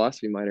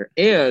philosophy minor.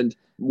 And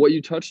what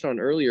you touched on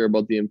earlier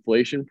about the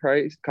inflation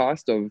price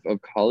cost of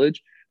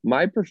college,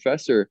 my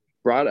professor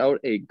brought out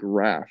a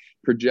graph,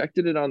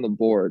 projected it on the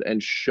board,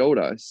 and showed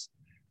us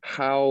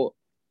how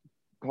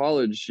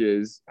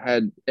colleges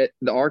had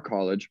our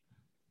college,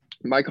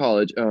 my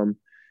college,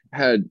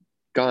 had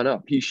gone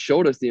up. He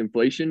showed us the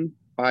inflation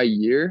by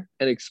year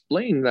and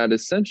explained that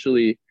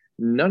essentially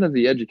none of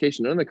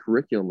the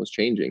curriculum was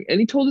changing. And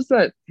he told us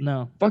that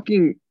No,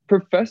 fucking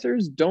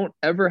professors don't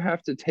ever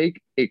have to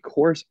take a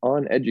course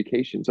on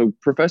education. So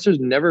professors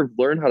never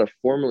learn how to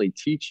formally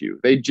teach you.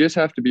 They just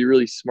have to be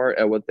really smart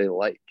at what they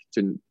like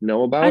to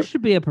know I about.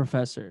 should be a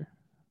professor.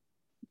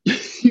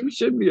 You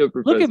should be a Look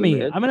at professor, me.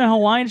 man. I'm in a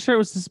Hawaiian shirt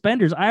with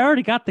suspenders. I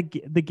already got the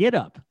get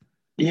up.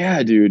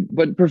 Yeah, dude.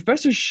 But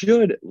professors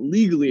should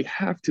legally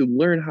have to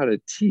learn how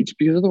to teach,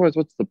 because otherwise,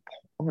 what's the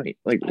point?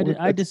 Like,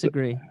 I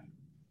disagree.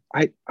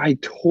 I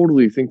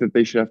totally think that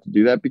they should have to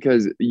do that,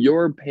 because we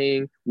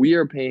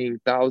are paying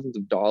thousands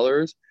of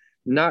dollars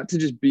not to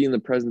just be in the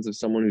presence of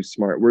someone who's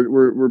smart. We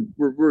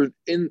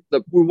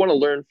want to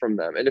learn from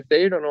them, and if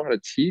they don't know how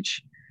to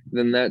teach,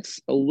 then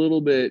that's a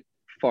little bit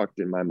fucked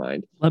in my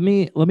mind. Let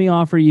me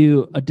offer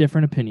you a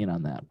different opinion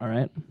on that. All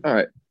right. All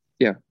right.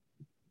 Yeah.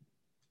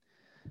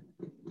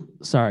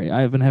 Sorry,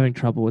 I've been having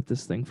trouble with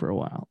this thing for a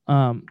while.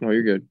 Oh,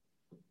 you're good.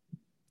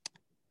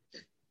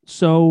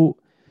 So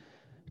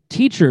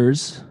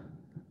teachers,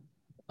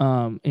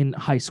 in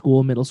high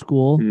school, middle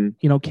school,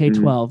 Mm-hmm.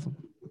 K-12,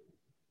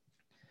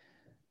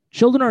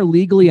 children are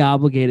legally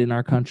obligated in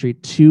our country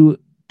to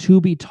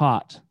be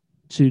taught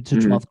to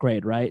 12th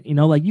grade, right?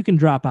 Like you can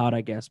drop out,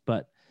 I guess,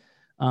 but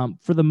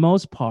for the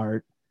most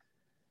part,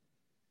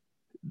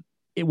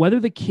 whether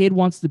the kid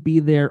wants to be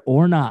there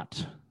or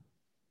not,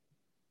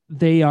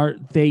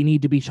 they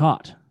need to be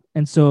taught.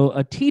 And so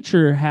a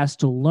teacher has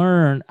to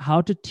learn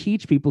how to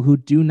teach people who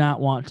do not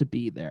want to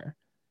be there.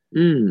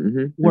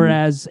 Mm-hmm.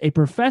 Whereas a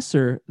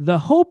professor, the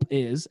hope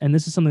is, and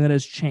this is something that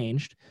has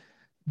changed,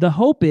 the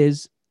hope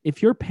is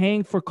if you're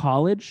paying for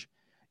college,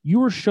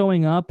 you are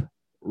showing up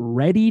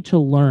ready to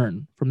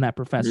learn from that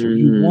professor.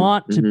 Mm-hmm. You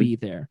want to be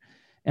there.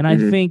 And I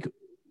think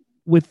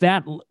with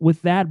that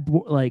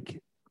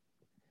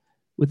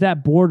with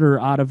that border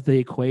out of the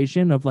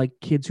equation of like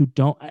kids who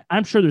don't,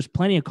 I'm sure there's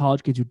plenty of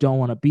college kids who don't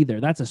want to be there.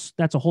 That's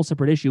a whole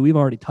separate issue we've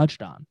already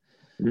touched on.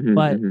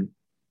 But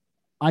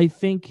I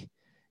think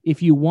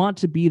if you want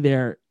to be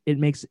there, it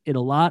makes it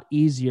a lot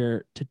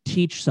easier to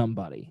teach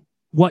somebody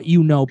what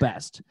you know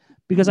best.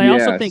 Because I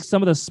also think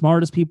some of the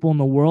smartest people in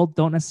the world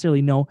don't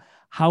necessarily know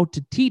how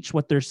to teach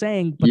what they're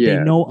saying, but they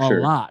know a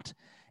lot.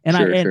 And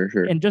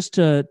and just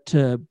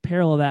to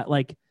parallel that,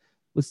 like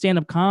with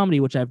stand-up comedy,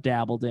 which I've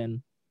dabbled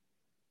in,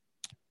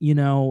 you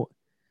know,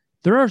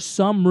 there are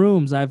some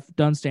rooms I've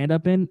done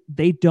stand-up in,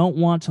 they don't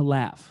want to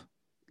laugh.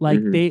 Like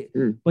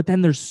but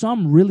then there's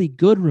some really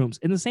good rooms.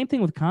 And the same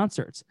thing with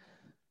concerts.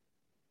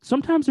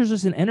 Sometimes there's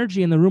just an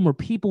energy in the room where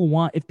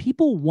if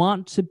people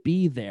want to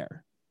be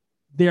there,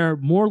 they're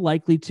more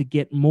likely to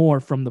get more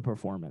from the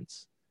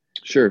performance.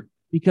 Sure.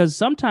 Because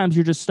sometimes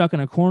you're just stuck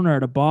in a corner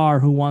at a bar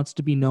who wants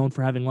to be known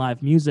for having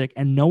live music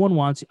and no one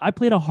wants you. I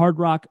played a Hard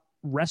Rock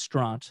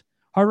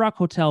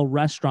Hotel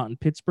restaurant in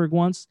Pittsburgh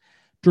once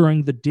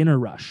during the dinner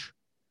rush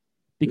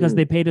because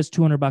they paid us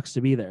 $200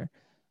 to be there.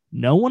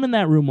 No one in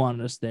that room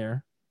wanted us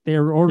there. They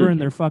were ordering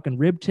their fucking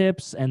rib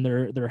tips and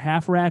their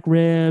half rack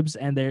ribs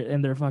and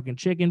their fucking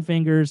chicken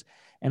fingers.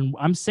 And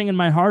I'm singing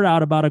my heart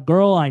out about a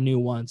girl I knew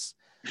once.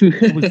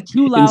 It was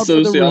too loud in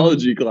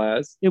sociology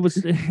class. It was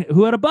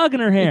who had a bug in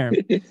her hair.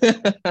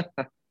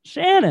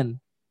 Shannon.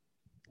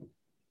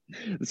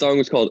 The song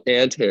was called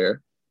Ant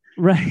Hair.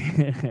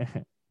 Right.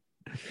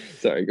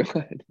 Sorry, go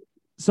ahead.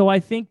 So I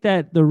think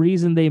that the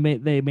reason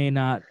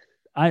the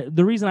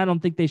reason I don't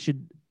think they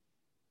should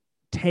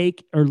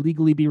take or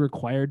legally be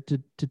required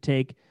to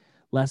take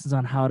lessons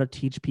on how to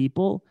teach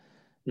people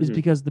is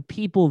because the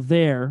people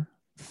there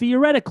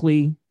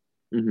theoretically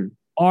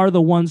are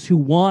the ones who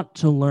want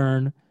to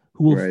learn,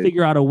 who will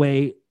figure out a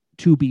way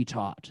to be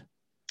taught.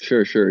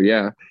 Sure.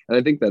 Yeah. And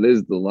I think that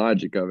is the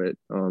logic of it.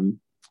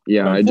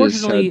 I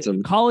just had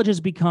some. College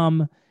has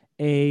become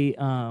a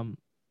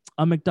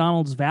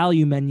McDonald's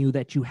value menu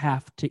that you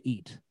have to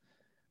eat.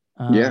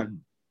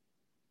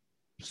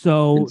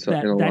 So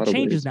that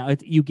changes now.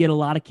 You get a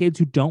lot of kids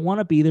who don't want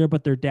to be there,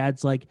 but their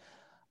dad's like,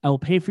 I will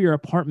pay for your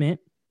apartment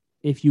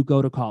if you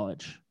go to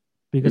college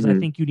because I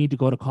think you need to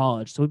go to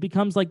college. So it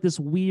becomes like this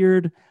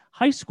weird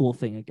high school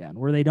thing again,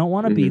 where they don't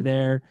want to be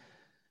there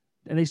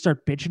and they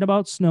start bitching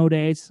about snow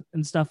days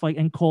and stuff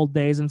and cold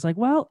days. And it's like,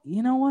 well,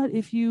 you know what?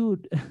 If you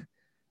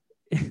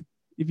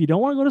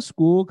don't want to go to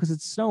school because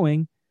it's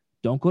snowing,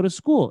 don't go to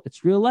school.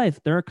 It's real life.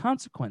 There are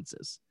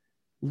consequences.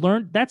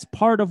 That's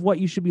part of what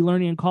you should be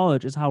learning in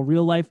college is how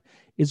real life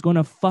is going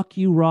to fuck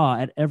you raw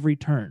at every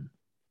turn.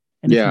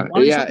 And if you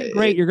want something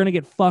great, you're going to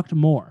get fucked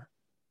more.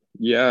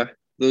 Yeah.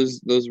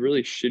 Those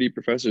really shitty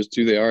professors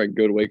too, they are a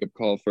good wake up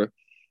call for,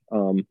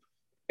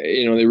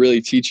 they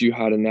really teach you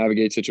how to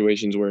navigate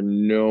situations where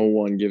no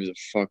one gives a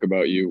fuck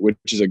about you, which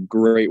is a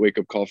great wake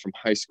up call from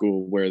high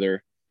school where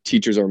their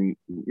teachers are,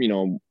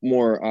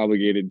 more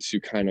obligated to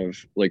kind of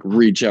like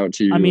reach out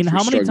to you. I mean,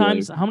 how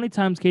many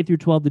times K through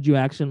 12 did you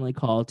accidentally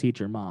call a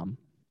teacher mom?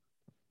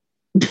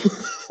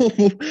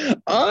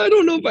 I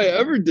don't know if I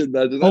ever did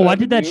that. I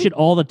did that shit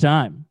all the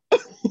time.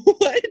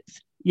 What?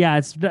 Yeah,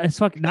 it's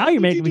fucking. Now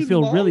you're making me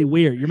feel really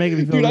weird. You're making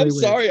me feel really weird.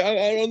 Dude, I'm sorry.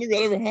 I don't think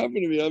that ever happened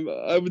to me.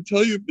 I would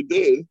tell you if it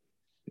did.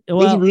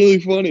 Well, that's really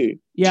funny.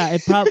 Yeah,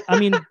 it probably. I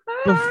mean,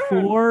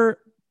 before.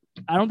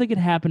 I don't think it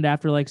happened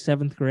after like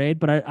 7th grade,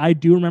 but I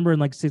do remember in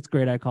like 6th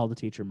grade I called the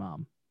teacher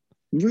mom.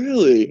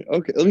 Really?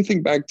 Okay, let me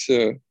think back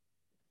to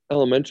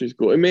elementary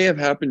school. It may have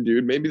happened,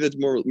 dude. Maybe that's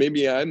more.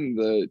 Maybe I'm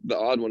the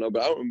odd one out,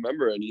 but I don't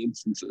remember any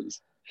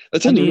instances.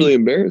 That sounds really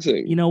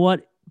embarrassing. You know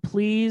what?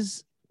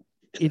 Please,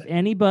 if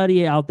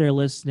anybody out there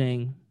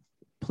listening,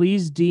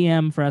 please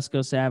DM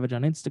Fresco Savage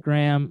on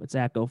Instagram. It's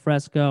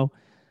 @GoFresco.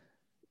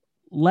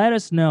 Let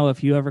us know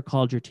if you ever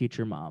called your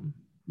teacher mom.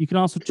 You can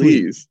also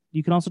tweet. Please.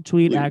 You can also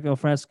tweet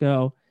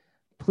 @GoFresco.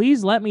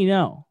 Please let me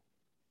know.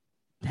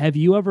 Have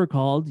you ever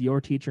called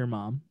your teacher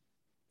mom?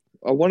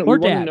 We want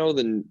to know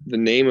the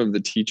name of the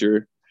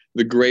teacher,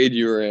 the grade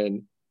you were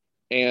in,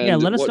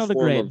 and let us know the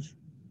grade.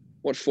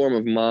 What form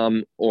of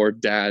mom or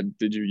dad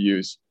did you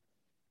use?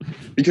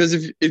 Because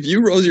if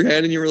you rose your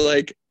hand and you were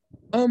like,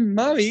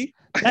 mommy.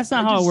 That's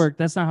not how it worked.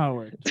 That's not how it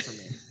worked for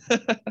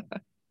me.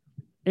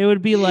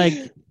 It'd be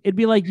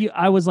like you.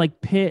 I was like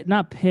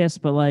not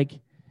pissed, but like.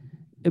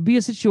 It'd be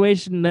a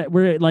situation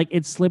where like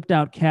it slipped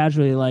out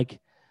casually, like,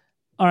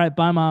 all right,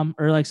 bye mom,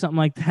 or like something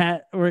like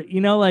that. Or,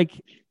 like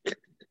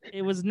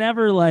it was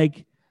never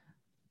like,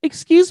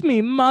 excuse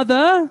me,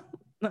 mother.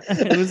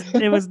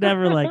 It was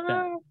never like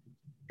that.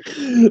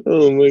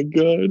 Oh my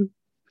God.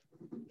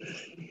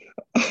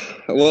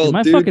 Well,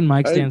 my fucking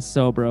mic stand's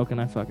so broken.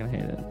 I fucking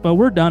hate it. But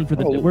we're done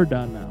we're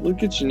done now.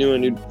 Look at you, new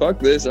one, dude. Fuck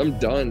this. I'm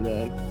done,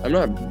 man. I'm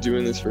not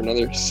doing this for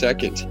another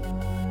second.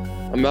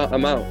 I'm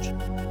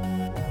out.